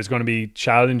say, there's going to be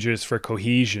challenges for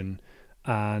cohesion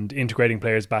and integrating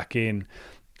players back in.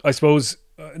 I suppose,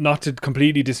 not to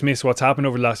completely dismiss what's happened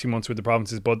over the last few months with the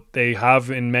provinces, but they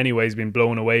have in many ways been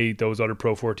blown away, those other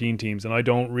Pro 14 teams, and I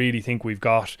don't really think we've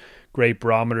got great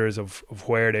barometers of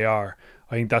where they are.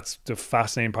 I think that's the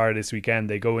fascinating part of this weekend.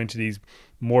 They go into these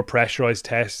more pressurised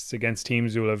tests against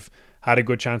teams who will have had a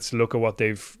good chance to look at what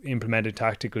they've implemented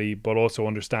tactically, but also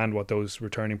understand what those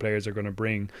returning players are going to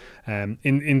bring.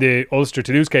 In the Ulster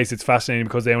Toulouse case, it's fascinating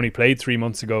because they only played 3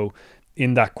 months ago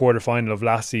in that quarterfinal of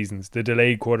last season's, the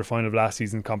delayed quarterfinal of last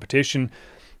season's competition,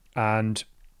 and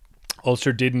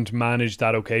Ulster didn't manage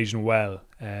that occasion well.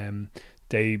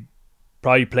 They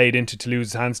probably played into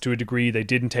Toulouse's hands to a degree. They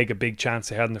didn't take a big chance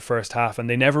they had in the first half, and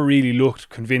they never really looked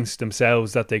convinced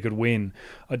themselves that they could win.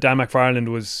 Dan McFarland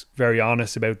was very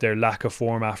honest about their lack of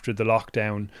form after the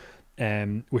lockdown.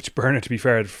 which Bernard, to be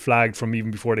fair, had flagged from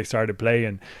even before they started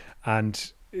playing.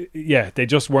 And yeah, they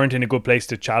just weren't in a good place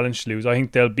to challenge Toulouse. I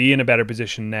think they'll be in a better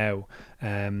position now.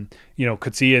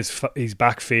 Coetzee he's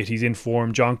back fit, he's in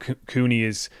form. John Cooney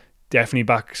is definitely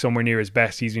back somewhere near his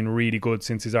best. He's been really good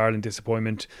since his Ireland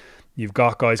disappointment. You've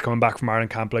got guys coming back from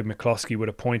Ireland camp like McCloskey with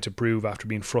a point to prove after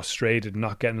being frustrated and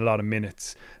not getting a lot of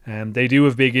minutes. They do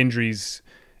have big injuries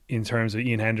in terms of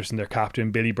Ian Henderson, their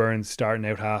captain, Billy Burns starting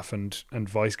out half and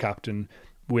vice captain.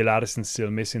 Will Addison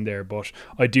still missing there, but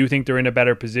I do think they're in a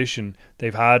better position.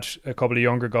 They've had a couple of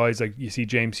younger guys, like you see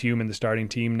James Hume in the starting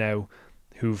team now,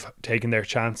 who've taken their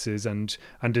chances and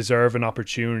deserve an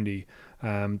opportunity.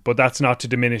 But that's not to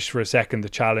diminish for a second the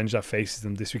challenge that faces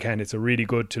them this weekend. It's a really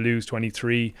good Toulouse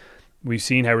 23. We've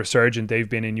seen how resurgent they've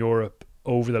been in Europe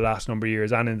over the last number of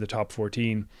years and in the top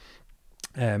 14.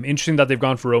 Interesting that they've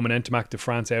gone for Roman Ntamack to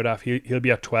France out half. He'll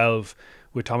be at 12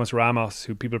 with Thomas Ramos,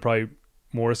 who people probably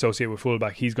more associate with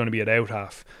fullback. He's going to be at out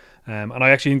half. And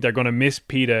I actually think they're going to miss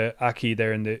Peter Aki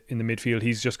there in the midfield.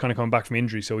 He's just kind of coming back from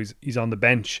injury, so he's on the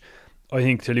bench. I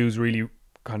think Toulouse really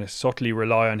kind of subtly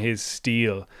rely on his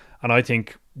steel, and I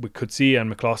think with Coetzee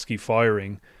and McCloskey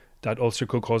firing, that Ulster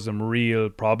could cause them real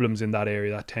problems in that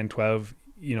area, that 10-12,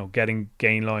 getting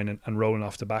gain line and rolling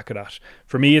off the back of that.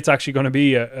 For me, it's actually going to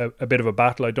be a bit of a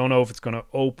battle. I don't know if it's going to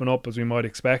open up as we might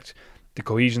expect. The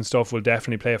cohesion stuff will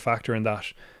definitely play a factor in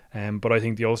that. But I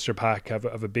think the Ulster pack have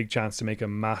a big chance to make a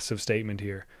massive statement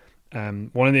here.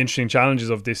 One of the interesting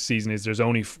challenges of this season is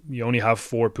you only have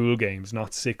 4 pool games,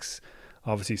 not 6,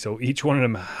 obviously. So each one of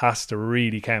them has to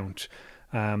really count.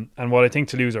 And while I think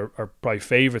Toulouse are probably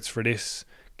favourites for this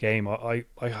game, I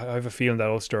have a feeling that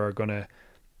Ulster are going to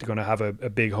have a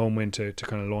big home win to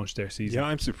kind of launch their season. Yeah,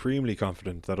 I'm supremely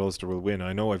confident that Ulster will win.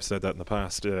 I know I've said that in the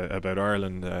past about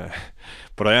Ireland,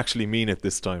 but I actually mean it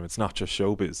this time. It's not just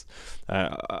showbiz.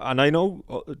 And I know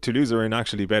Toulouse are in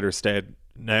actually better stead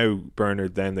now,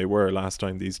 Bernard, than they were last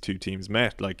time these two teams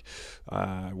met. Like,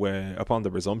 where upon the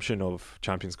resumption of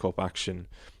Champions Cup action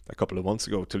a couple of months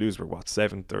ago, Toulouse were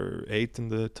 7th or 8th in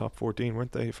the top 14,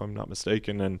 weren't they, if I'm not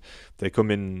mistaken? And they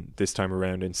come in this time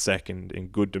around in second in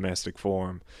good domestic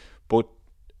form. But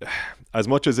as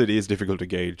much as it is difficult to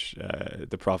gauge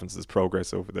the province's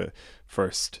progress over the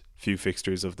first few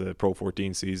fixtures of the Pro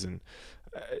 14 season,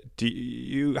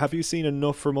 have you seen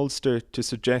enough from Ulster to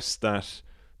suggest that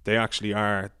they actually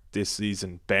are this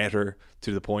season better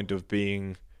to the point of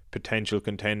being potential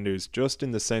contenders, just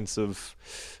in the sense of,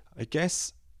 I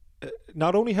guess,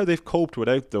 not only how they've coped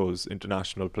without those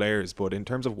international players, but in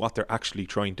terms of what they're actually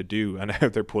trying to do and how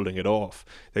they're pulling it off?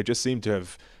 They just seem to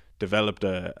have developed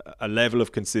a level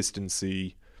of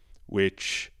consistency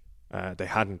which they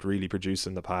hadn't really produced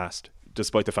in the past,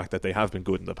 despite the fact that they have been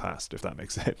good in the past, if that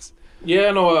makes sense.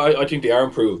 Yeah, no, I think they are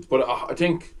improved, but I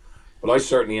think, well, I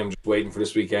certainly am just waiting for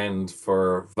this weekend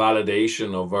for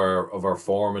validation of our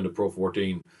form in the Pro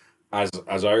 14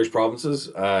 as Irish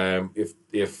provinces.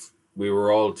 If we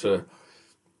were all to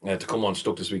come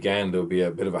unstuck this weekend, there would be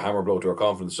a bit of a hammer blow to our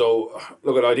confidence. So,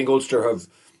 look, I think Ulster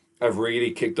have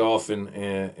really kicked off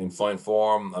in fine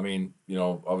form. I mean,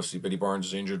 obviously Billy Burns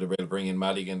is injured. They're able to bring in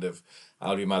Madigan. They've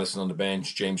Alfie Madison on the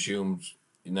bench. James Hume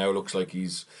now looks like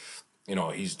he's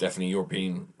definitely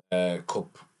European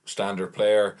Cup standard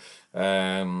player.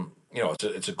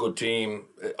 It's a good team.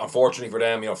 Unfortunately for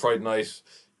them, Friday night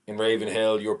in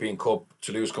Ravenhill, European Cup,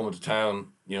 Toulouse coming to town.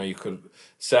 You could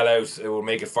sell out. It will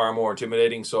make it far more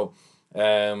intimidating. So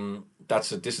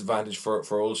that's a disadvantage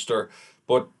for Ulster.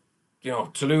 But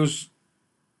Toulouse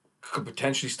could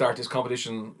potentially start this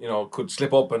competition. Could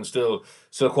slip up and still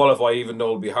qualify, even though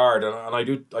it'll be hard. And I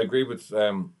agree with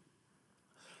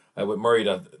Murray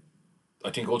that I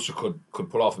think Ulster could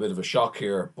pull off a bit of a shock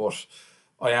here. But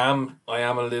I am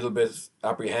a little bit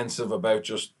apprehensive about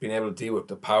just being able to deal with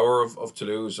the power of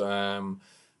Toulouse.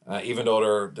 Even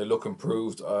though they look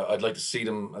improved, I'd like to see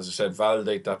them, as I said,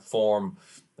 validate that form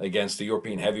against the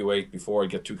European heavyweight before I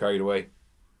get too carried away.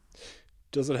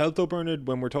 Does it help though, Bernard,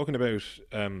 when we're talking about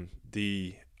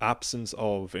the absence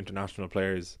of international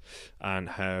players and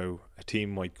how a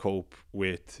team might cope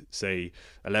with, say,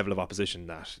 a level of opposition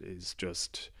that is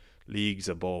just leagues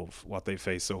above what they've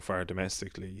faced so far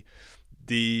domestically?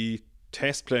 The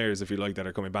test players, if you like, that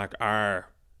are coming back are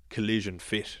collision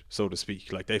fit, so to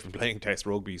speak. Like, they've been playing test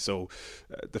rugby, so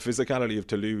the physicality of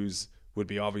Toulouse would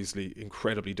be obviously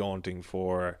incredibly daunting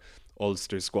for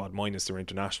Ulster's squad minus their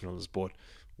internationals. But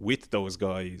with those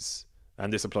guys,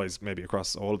 and this applies maybe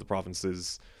across all of the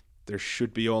provinces, there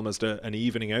should be almost an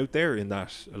evening out there, in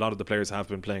that a lot of the players have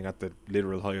been playing at the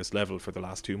literal highest level for the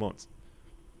last 2 months.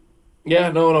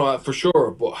 Yeah, no, for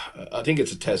sure. But I think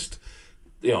it's a test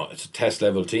it's a test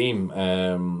level team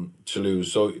to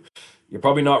lose. So you're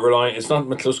probably not relying. It's not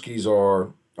McCluskey's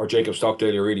or Jacob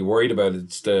Stockdale you're really worried about.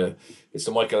 It's the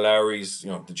Michael Lowry's,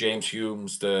 the James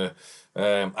Humes, the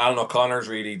Alan O'Connor's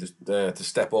really to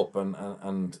step up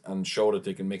and show that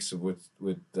they can mix it with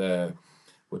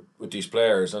these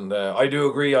players. And I do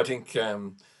agree. I think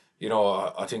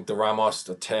I think the Ramos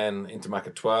at 10, Intermac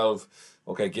at 12.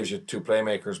 Okay, gives you two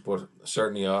playmakers, but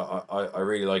certainly I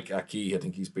really like Aki. I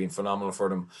think he's been phenomenal for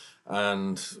them,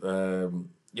 and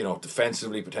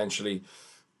defensively potentially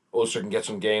Ulster can get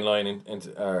some gain line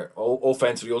into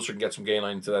offensively Ulster can get some gain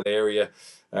line into that area.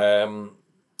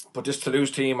 But this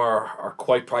Toulouse team are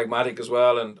quite pragmatic as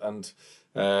well, and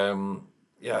I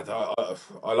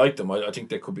like them. I think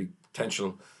they could be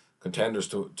potential contenders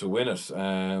to win it.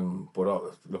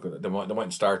 But look, they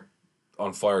mightn't start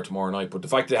on fire tomorrow night. But the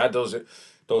fact they had those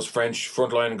French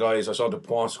frontline guys, I saw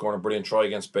Dupont scoring a brilliant try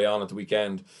against Bayonne at the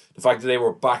weekend. The fact that they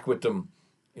were back with them,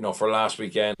 for last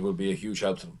weekend will be a huge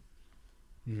help to them.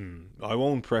 I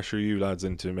won't pressure you lads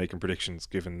into making predictions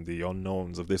given the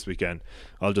unknowns of this weekend.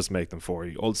 I'll just make them for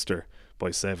you. Ulster by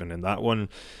 7 in that one.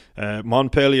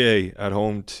 Montpellier at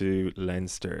home to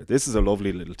Leinster. This is a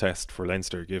lovely little test for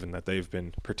Leinster given that they've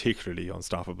been particularly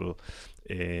unstoppable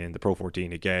in the Pro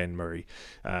 14 again, Murray.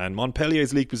 And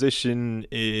Montpellier's league position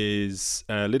is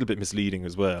a little bit misleading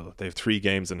as well. They have 3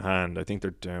 games in hand. I think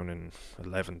they're down in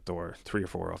 11th or 3 or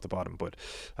 4 off the bottom, but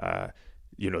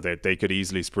they could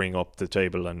easily spring up the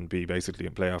table and be basically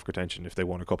in playoff contention if they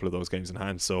won a couple of those games in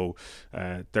hand. So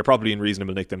they're probably in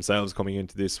reasonable nick themselves coming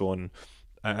into this one.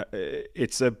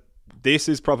 This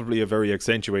is probably a very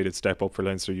accentuated step up for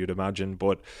Leinster, you'd imagine,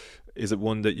 but is it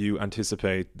one that you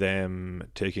anticipate them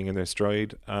taking in their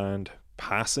stride and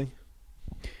passing?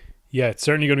 Yeah, it's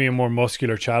certainly going to be a more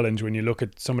muscular challenge when you look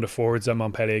at some of the forwards that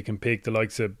Montpellier can pick, the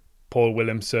likes of Paul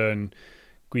Williamson,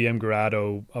 Guillaume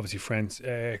Guirado, obviously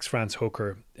ex-France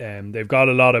hooker. They've got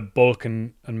a lot of bulk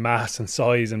and mass and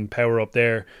size and power up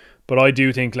there. But I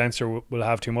do think Leinster will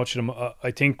have too much of them.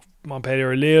 I think Montpellier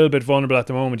are a little bit vulnerable at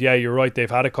the moment. Yeah, you're right. They've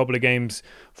had a couple of games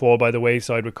fall by the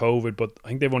wayside with COVID, but I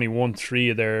think they've only won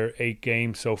 3 of their 8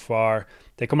 games so far.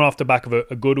 They're coming off the back of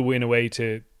a good win away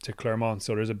to Clermont,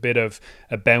 so there's a bit of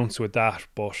a bounce with that.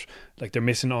 But they're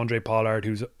missing Andre Pollard,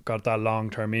 who's got that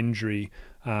long-term injury.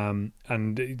 And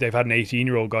they've had an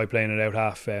 18-year-old guy playing it out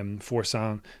half,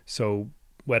 Forsan. So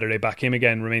whether they back him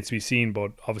again remains to be seen,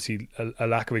 but obviously a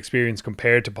lack of experience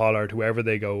compared to Pollard, whoever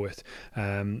they go with.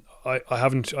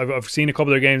 I've seen a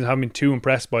couple of their games and haven't been too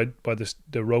impressed by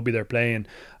the rugby they're playing.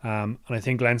 And I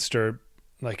think Leinster,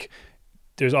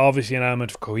 there's obviously an element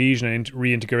of cohesion and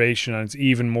reintegration, and it's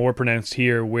even more pronounced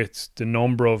here with the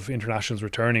number of internationals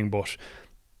returning. But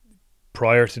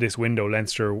prior to this window,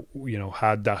 Leinster,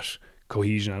 had that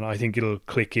cohesion, and I think it'll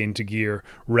click into gear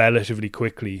relatively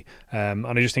quickly. And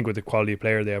I just think with the quality of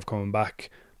player they have coming back,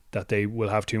 that they will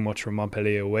have too much from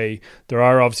Montpellier away. There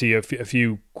are obviously a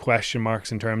few question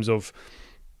marks in terms of,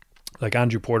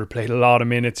 Andrew Porter played a lot of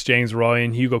minutes, James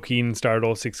Ryan, Hugo Keenan started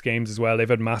all 6 games as well. They've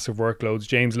had massive workloads.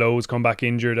 James Lowe's come back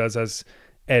injured, as has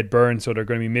Ed Byrne, so they're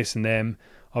going to be missing them.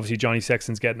 Obviously Johnny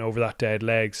Sexton's getting over that dead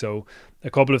leg, so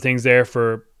a couple of things there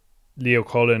for Leo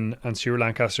Cullen and Stuart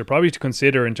Lancaster probably to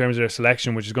consider in terms of their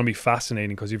selection, which is going to be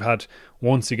fascinating because you've had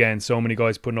once again so many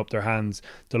guys putting up their hands.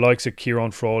 The likes of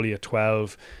Kieran Frawley at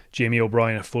 12, Jamie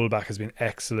O'Brien at fullback has been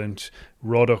excellent,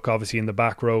 Ruddock obviously in the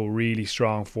back row, really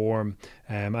strong form,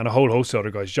 and a whole host of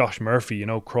other guys. Josh Murphy,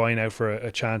 crying out for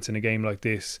a chance in a game like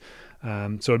this.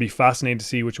 So it'll be fascinating to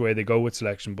see which way they go with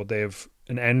selection, but they have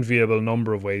an enviable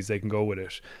number of ways they can go with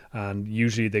it, and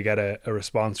usually they get a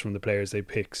response from the players they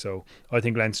pick. So I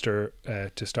think Leinster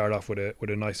to start off with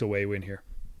a nice away win here.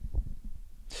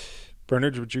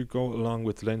 Bernard, would you go along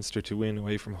with Leinster to win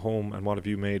away from home, and what have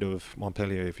you made of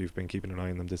Montpellier if you've been keeping an eye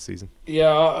on them this season?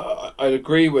 Yeah, I'd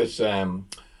agree with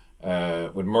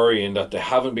Murray in that they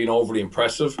haven't been overly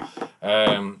impressive.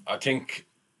 I think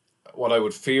what I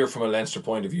would fear from a Leinster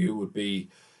point of view would be,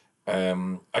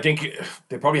 I think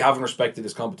they probably haven't respected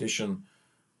this competition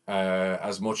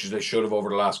as much as they should have over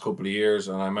the last couple of years.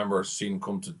 And I remember seeing them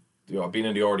come to, I've been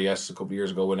in the RDS a couple of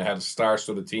years ago when they had a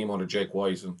star-studded team under Jake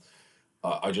White, and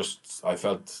I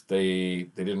felt they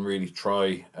didn't really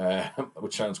try,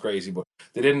 which sounds crazy, but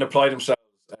they didn't apply themselves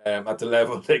at the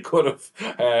level they could have,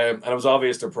 and it was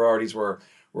obvious their priorities were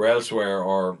elsewhere,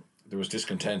 or there was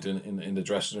discontent in the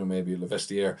dressing room, maybe Le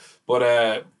Vestiaire.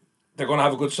 But they're going to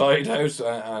have a good side out,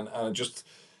 and just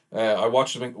I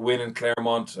watched them win in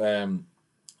Clermont.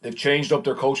 They've changed up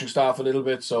their coaching staff a little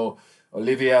bit, so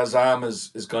Olivier Azam has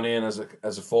gone in as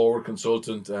a forward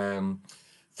consultant.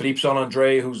 Philippe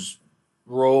Saint-André, whose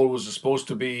role was supposed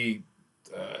to be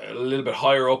a little bit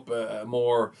higher up, a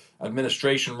more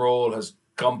administration role, has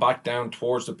gone back down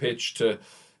towards the pitch to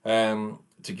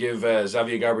give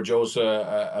Xavier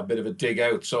Garbajosa a bit of a dig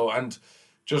out. So, and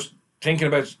just thinking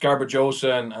about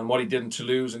Garbajosa and what he did in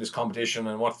Toulouse in this competition,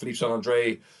 and what Philippe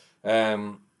Saint-André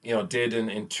did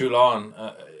in Toulon,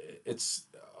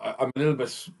 I'm a little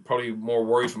bit probably more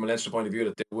worried from a Leinster point of view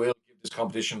that they will give this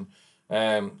competition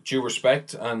due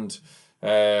respect. And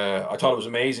I thought it was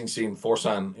amazing seeing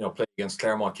Forsan, play against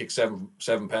Clermont, kick seven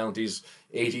penalties,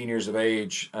 18 years of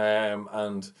age,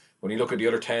 and when you look at the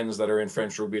other 10s that are in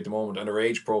French rugby at the moment and their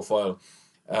age profile,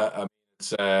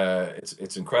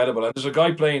 it's incredible. And there's a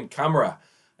guy playing Camara.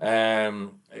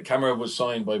 Camara was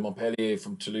signed by Montpellier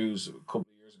from Toulouse a couple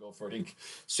of years ago for, I think,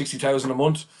 60,000 a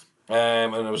month.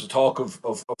 And there was a talk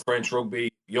of French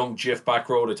rugby, young Jiff back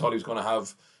row. They thought he was going to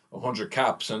have 100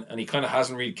 caps, and he kind of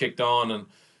hasn't really kicked on. And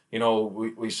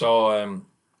we saw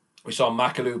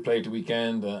Macalou play at the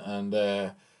weekend, and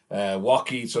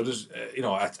Waukee. So there's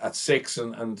at 6,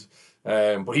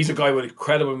 but he's a guy with an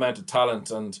incredible amount of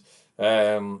talent, and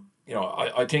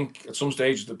I think at some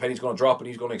stage the penny's going to drop and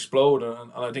he's going to explode.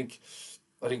 And I think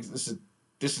this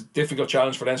is a difficult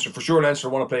challenge for Leinster. For sure, Leinster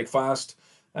want to play fast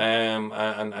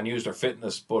and use their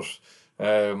fitness, but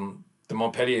the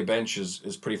Montpellier bench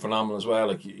is pretty phenomenal as well.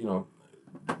 Like,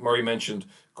 Murray mentioned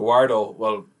Guardo.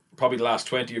 Well, probably the last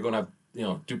 20 you're going to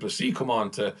have Duplessis come on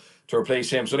to replace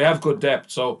him. So they have good depth.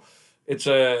 So it's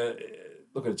a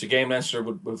game Leinster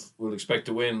will expect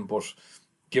to win, but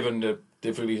given the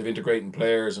difficulties of integrating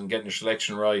players and getting your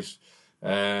selection right,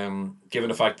 given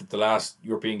the fact that the last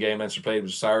European game Leinster played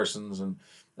was Saracens, and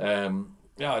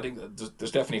I think that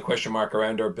there's definitely a question mark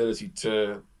around their ability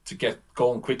to get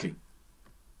going quickly.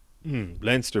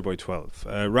 Leinster by 12.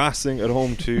 Racing at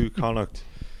home to Connacht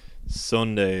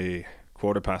Sunday,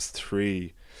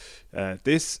 3:15.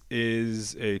 This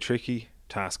is a tricky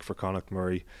task for Connacht,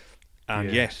 Murray,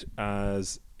 and yet,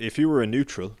 as if you were a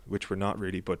neutral, which we're not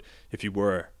really, but if you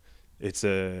were, it's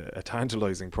a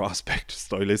tantalising prospect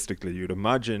stylistically. You'd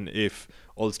imagine if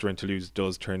Ulster and Toulouse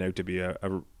does turn out to be a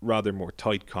rather more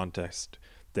tight contest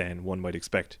than one might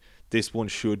expect, this one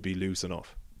should be loose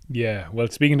enough. Yeah, well,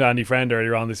 speaking to Andy Friend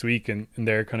earlier on this week in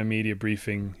their kind of media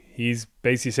briefing, he's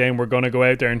basically saying we're going to go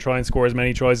out there and try and score as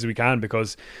many tries as we can,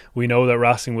 because we know that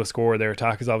Racing will score. Their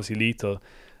attack is obviously lethal,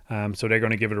 so they're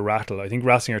going to give it a rattle. I think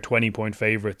Racing are 20-point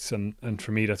favourites, and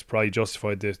for me that's probably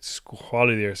justified. The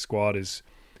quality of their squad is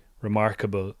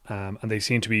remarkable, and they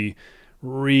seem to be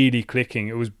really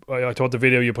clicking. I thought the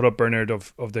video you put up, Bernard,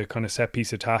 of the kind of set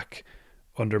piece attack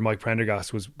under Mike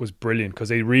Prendergast was brilliant, because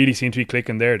they really seem to be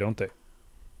clicking there, don't they?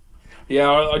 Yeah,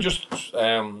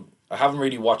 I haven't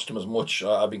really watched them as much.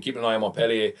 I've been keeping an eye on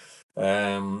Montpellier,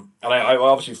 and I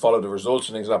obviously follow the results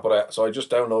and things like that. So I just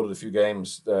downloaded a few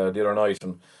games the other night,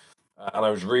 and I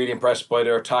was really impressed by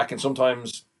their attack. And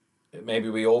sometimes maybe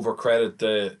we overcredit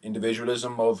the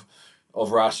individualism of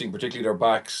Racing, particularly their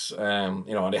backs. And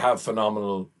they have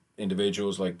phenomenal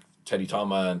individuals like Teddy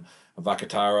Thomas and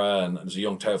Vakatara, and there's a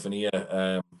young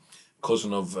Taufania,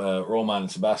 cousin of Roman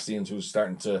and Sebastian,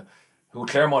 who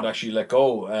Clermont actually let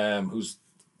go, who's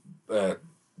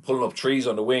pulling up trees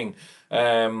on the wing.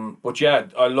 But yeah,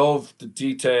 I love the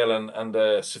detail and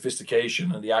the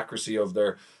sophistication and the accuracy of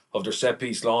their set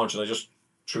piece launch. And I just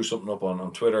threw something up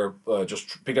on Twitter,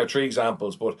 just picked out 3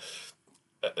 examples. But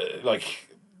like,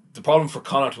 the problem for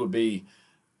Connacht would be,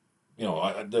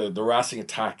 the Racing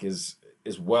attack is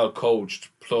well coached,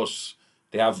 plus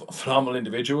they have phenomenal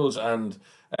individuals, and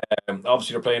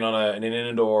obviously they're playing on an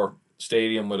indoor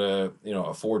stadium with a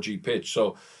 4G pitch.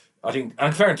 So I think,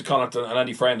 and fair to Connacht, and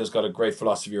Andy Friend has got a great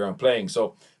philosophy around playing.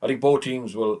 So I think both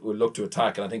teams will look to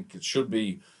attack, and I think it should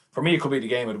be, for me, it could be the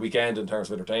game of the weekend in terms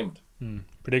of entertainment.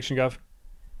 Prediction, Gav?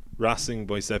 Racing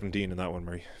by 17 in that one,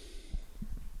 Murray.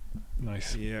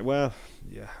 Nice. Yeah, well,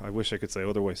 yeah, I wish I could say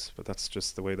otherwise, but that's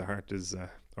just the way the heart is,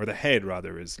 or the head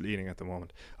rather, is leaning at the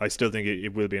moment. I still think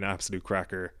it will be an absolute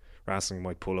cracker. Racing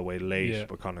might pull away late,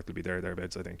 but Connacht will be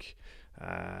thereabouts, I think.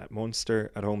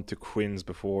 Munster at home to Quins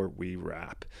before we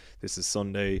wrap. This is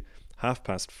Sunday,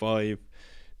 5:30.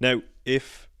 Now,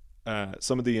 if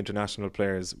some of the international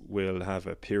players will have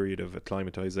a period of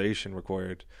acclimatization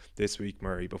required this week,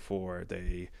 Murray, before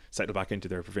they settle back into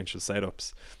their provincial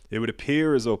setups, it would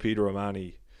appear as though Peter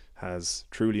O'Mahony has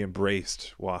truly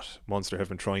embraced what Munster have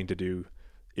been trying to do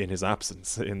in his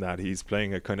absence, in that he's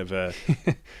playing a kind of a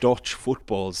Dutch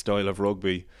football style of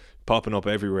rugby, popping up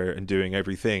everywhere and doing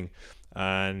everything.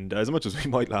 And as much as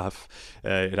we might laugh,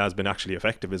 it has been actually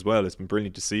effective as well. It's been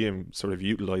brilliant to see him sort of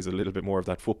utilise a little bit more of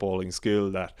that footballing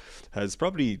skill that has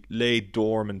probably laid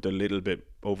dormant a little bit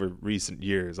over recent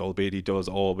years, albeit he does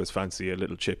always fancy a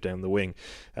little chip down the wing.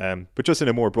 But just in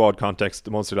a more broad context,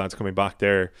 the Munster lads coming back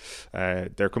there,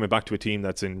 they're coming back to a team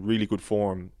that's in really good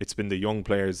form. It's been the young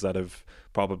players that have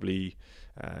probably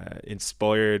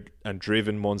inspired and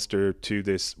driven Munster to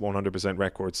this 100%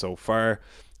 record so far.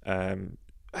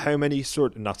 How many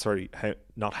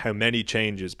not how many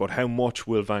changes, but how much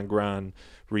will Van Graan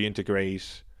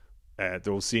reintegrate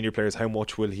those senior players? How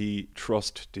much will he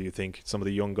trust, do you think, some of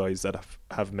the young guys that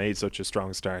have made such a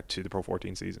strong start to the Pro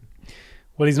 14 season?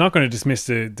 Well, he's not going to dismiss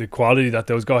the quality that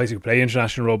those guys who play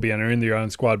international rugby and are in the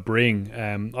Ireland squad bring.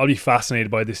 I'll be fascinated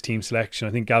by this team selection.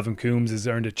 I think Gavin Coombs has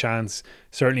earned a chance,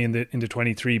 certainly in the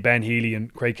 23. Ben Healy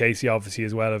and Craig Casey obviously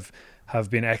as well have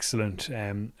been excellent,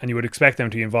 and you would expect them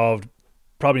to be involved.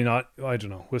 Probably not, I don't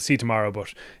know, we'll see tomorrow,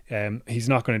 but he's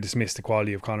not going to dismiss the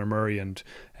quality of Conor Murray, and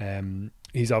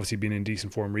he's obviously been in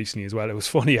decent form recently as well. It was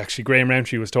funny actually, Graham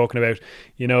Rowntree was talking about,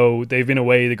 they've been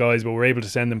away, the guys, but we're able to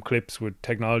send them clips with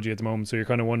technology at the moment, so you're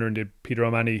kind of wondering, did Peter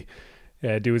O'Mahony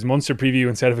do his Munster preview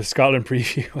instead of his Scotland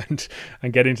preview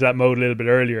and get into that mode a little bit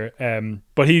earlier,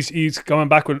 but he's coming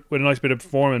back with a nice bit of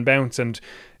form and bounce, and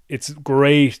it's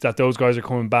great that those guys are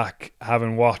coming back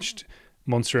having watched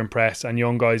Munster impress, and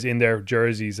young guys in their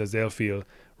jerseys, as they'll feel,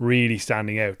 really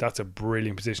standing out. That's a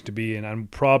brilliant position to be in, and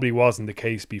probably wasn't the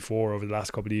case before over the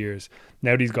last couple of years.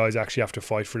 Now these guys actually have to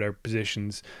fight for their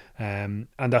positions, and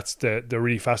that's the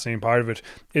really fascinating part of it.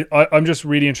 I'm just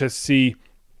really interested to see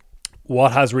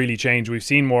what has really changed. We've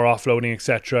seen more offloading,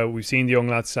 etc. We've seen the young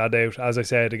lads stand out, as I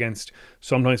said, against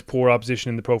sometimes poor opposition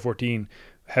in the Pro 14.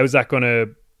 How's that going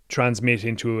to transmit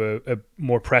into a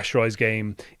more pressurised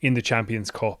game in the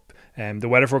Champions Cup? The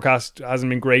weather forecast hasn't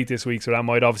been great this week, so that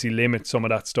might obviously limit some of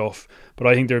that stuff, but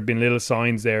I think there have been little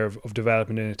signs there of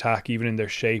development in attack, even in their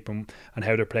shape and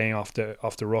how they're playing off the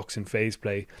rucks in phase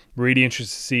play. Really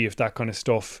interested to see if that kind of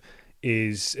stuff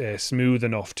is smooth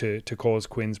enough to cause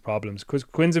Quinn's problems, because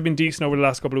Quinn's have been decent over the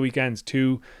last couple of weekends.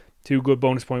 Two good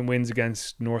bonus point wins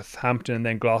against Northampton and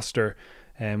then Gloucester,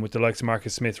 with the likes of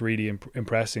Marcus Smith really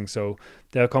impressing. So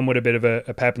they'll come with a bit of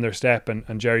a pep in their step,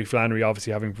 and Jerry Flannery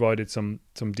obviously having provided some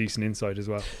decent insight as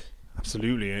well.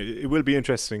 Absolutely. It will be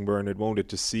interesting, Bernard, won't it,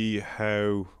 to see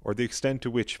how, or the extent to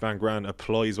which Van Graan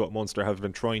applies what Munster have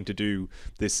been trying to do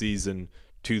this season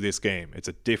to this game. It's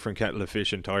a different kettle of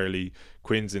fish entirely.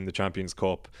 Quinn's in the Champions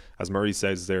Cup. As Murray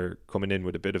says, they're coming in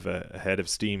with a bit of a head of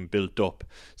steam built up.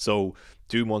 So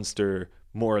do Munster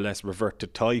more or less revert to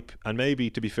type, and maybe,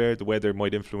 to be fair, the weather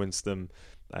might influence them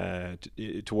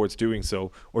towards doing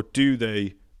so, or do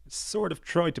they sort of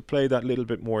try to play that little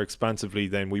bit more expansively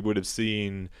than we would have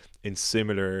seen in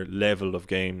similar level of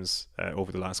games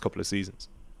over the last couple of seasons?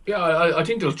 Yeah, I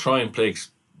think they'll try and play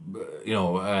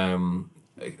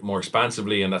more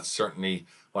expansively, and that's certainly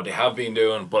what they have been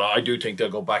doing, but I do think they'll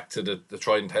go back to the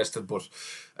tried and tested. But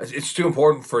it's too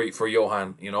important for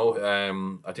Johan,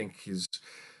 I think he's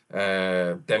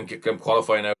them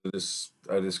qualifying out of this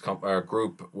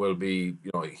group will be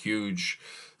a huge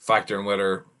factor in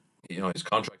whether his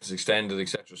contract is extended,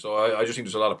 etc. So I just think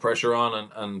there's a lot of pressure on,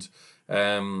 and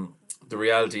the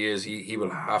reality is he will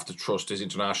have to trust his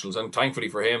internationals, and thankfully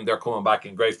for him, they're coming back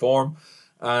in great form,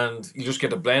 and you just get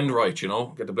the blend right,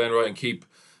 and keep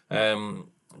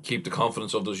the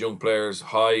confidence of those young players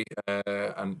high,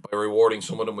 and by rewarding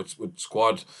some of them with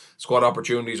squad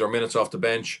opportunities or minutes off the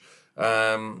bench.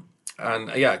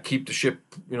 Keep the ship.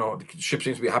 The ship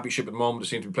seems to be a happy ship at the moment. They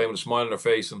seem to be playing with a smile on their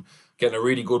face and getting a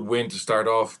really good win to start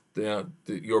off the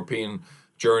European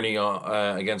journey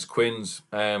against Quins.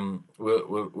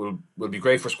 Will be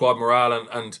great for squad morale,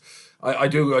 and I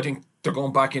think they're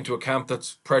going back into a camp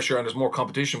that's pressure and there's more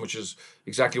competition, which is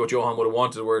exactly what Johan would have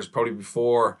wanted. Whereas probably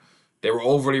before they were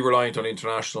overly reliant on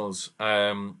internationals,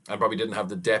 and probably didn't have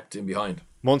the depth in behind.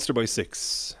 Munster by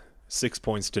 6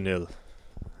 points to 0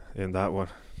 in that one.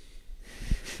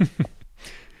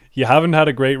 You haven't had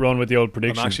a great run with the old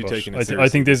predictions. I'm actually taking it I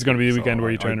think this is going to be the weekend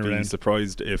where you turn around. I'd be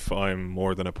surprised if I'm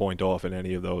more than a point off in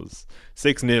any of those.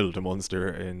 6-0 to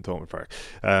Munster in Thomond Park.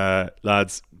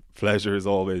 Lads, pleasure as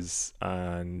always,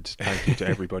 and thank you to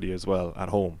everybody as well at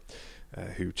home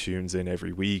who tunes in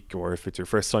every week, or if it's your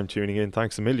first time tuning in,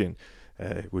 thanks a million.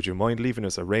 would you mind leaving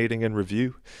us a rating and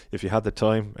review if you had the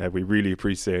time? We really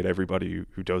appreciate everybody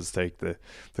who does take the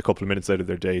couple of minutes out of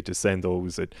their day to send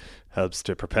those. It helps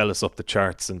to propel us up the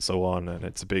charts and so on, and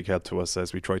it's a big help to us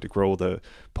as we try to grow the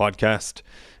podcast.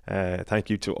 Thank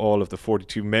you to all of the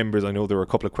 42 members. I know there were a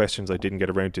couple of questions I didn't get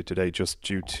around to today just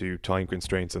due to time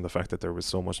constraints and the fact that there was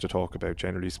so much to talk about,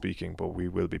 generally speaking, but we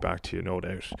will be back to you, no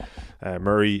doubt.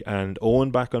 Murray and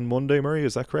Owen back on Monday. Murray,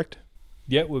 is that correct?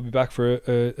 Yeah, we'll be back for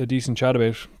a decent chat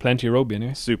about plenty of rugby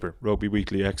anyway. Super. Rugby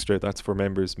Weekly Extra. That's for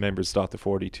members.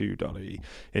 Members.the42.ie.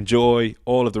 Enjoy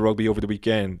all of the rugby over the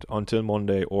weekend until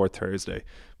Monday or Thursday.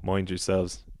 Mind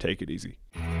yourselves. Take it easy.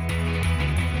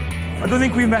 I don't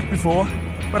think we've met before,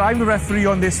 but I'm the referee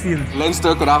on this field.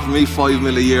 Leinster could offer me $5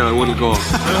 million a year, I wouldn't go. It is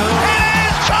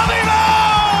Tommy Lowe!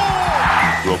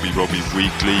 Rugby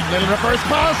Weekly. Little reverse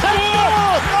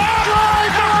pass.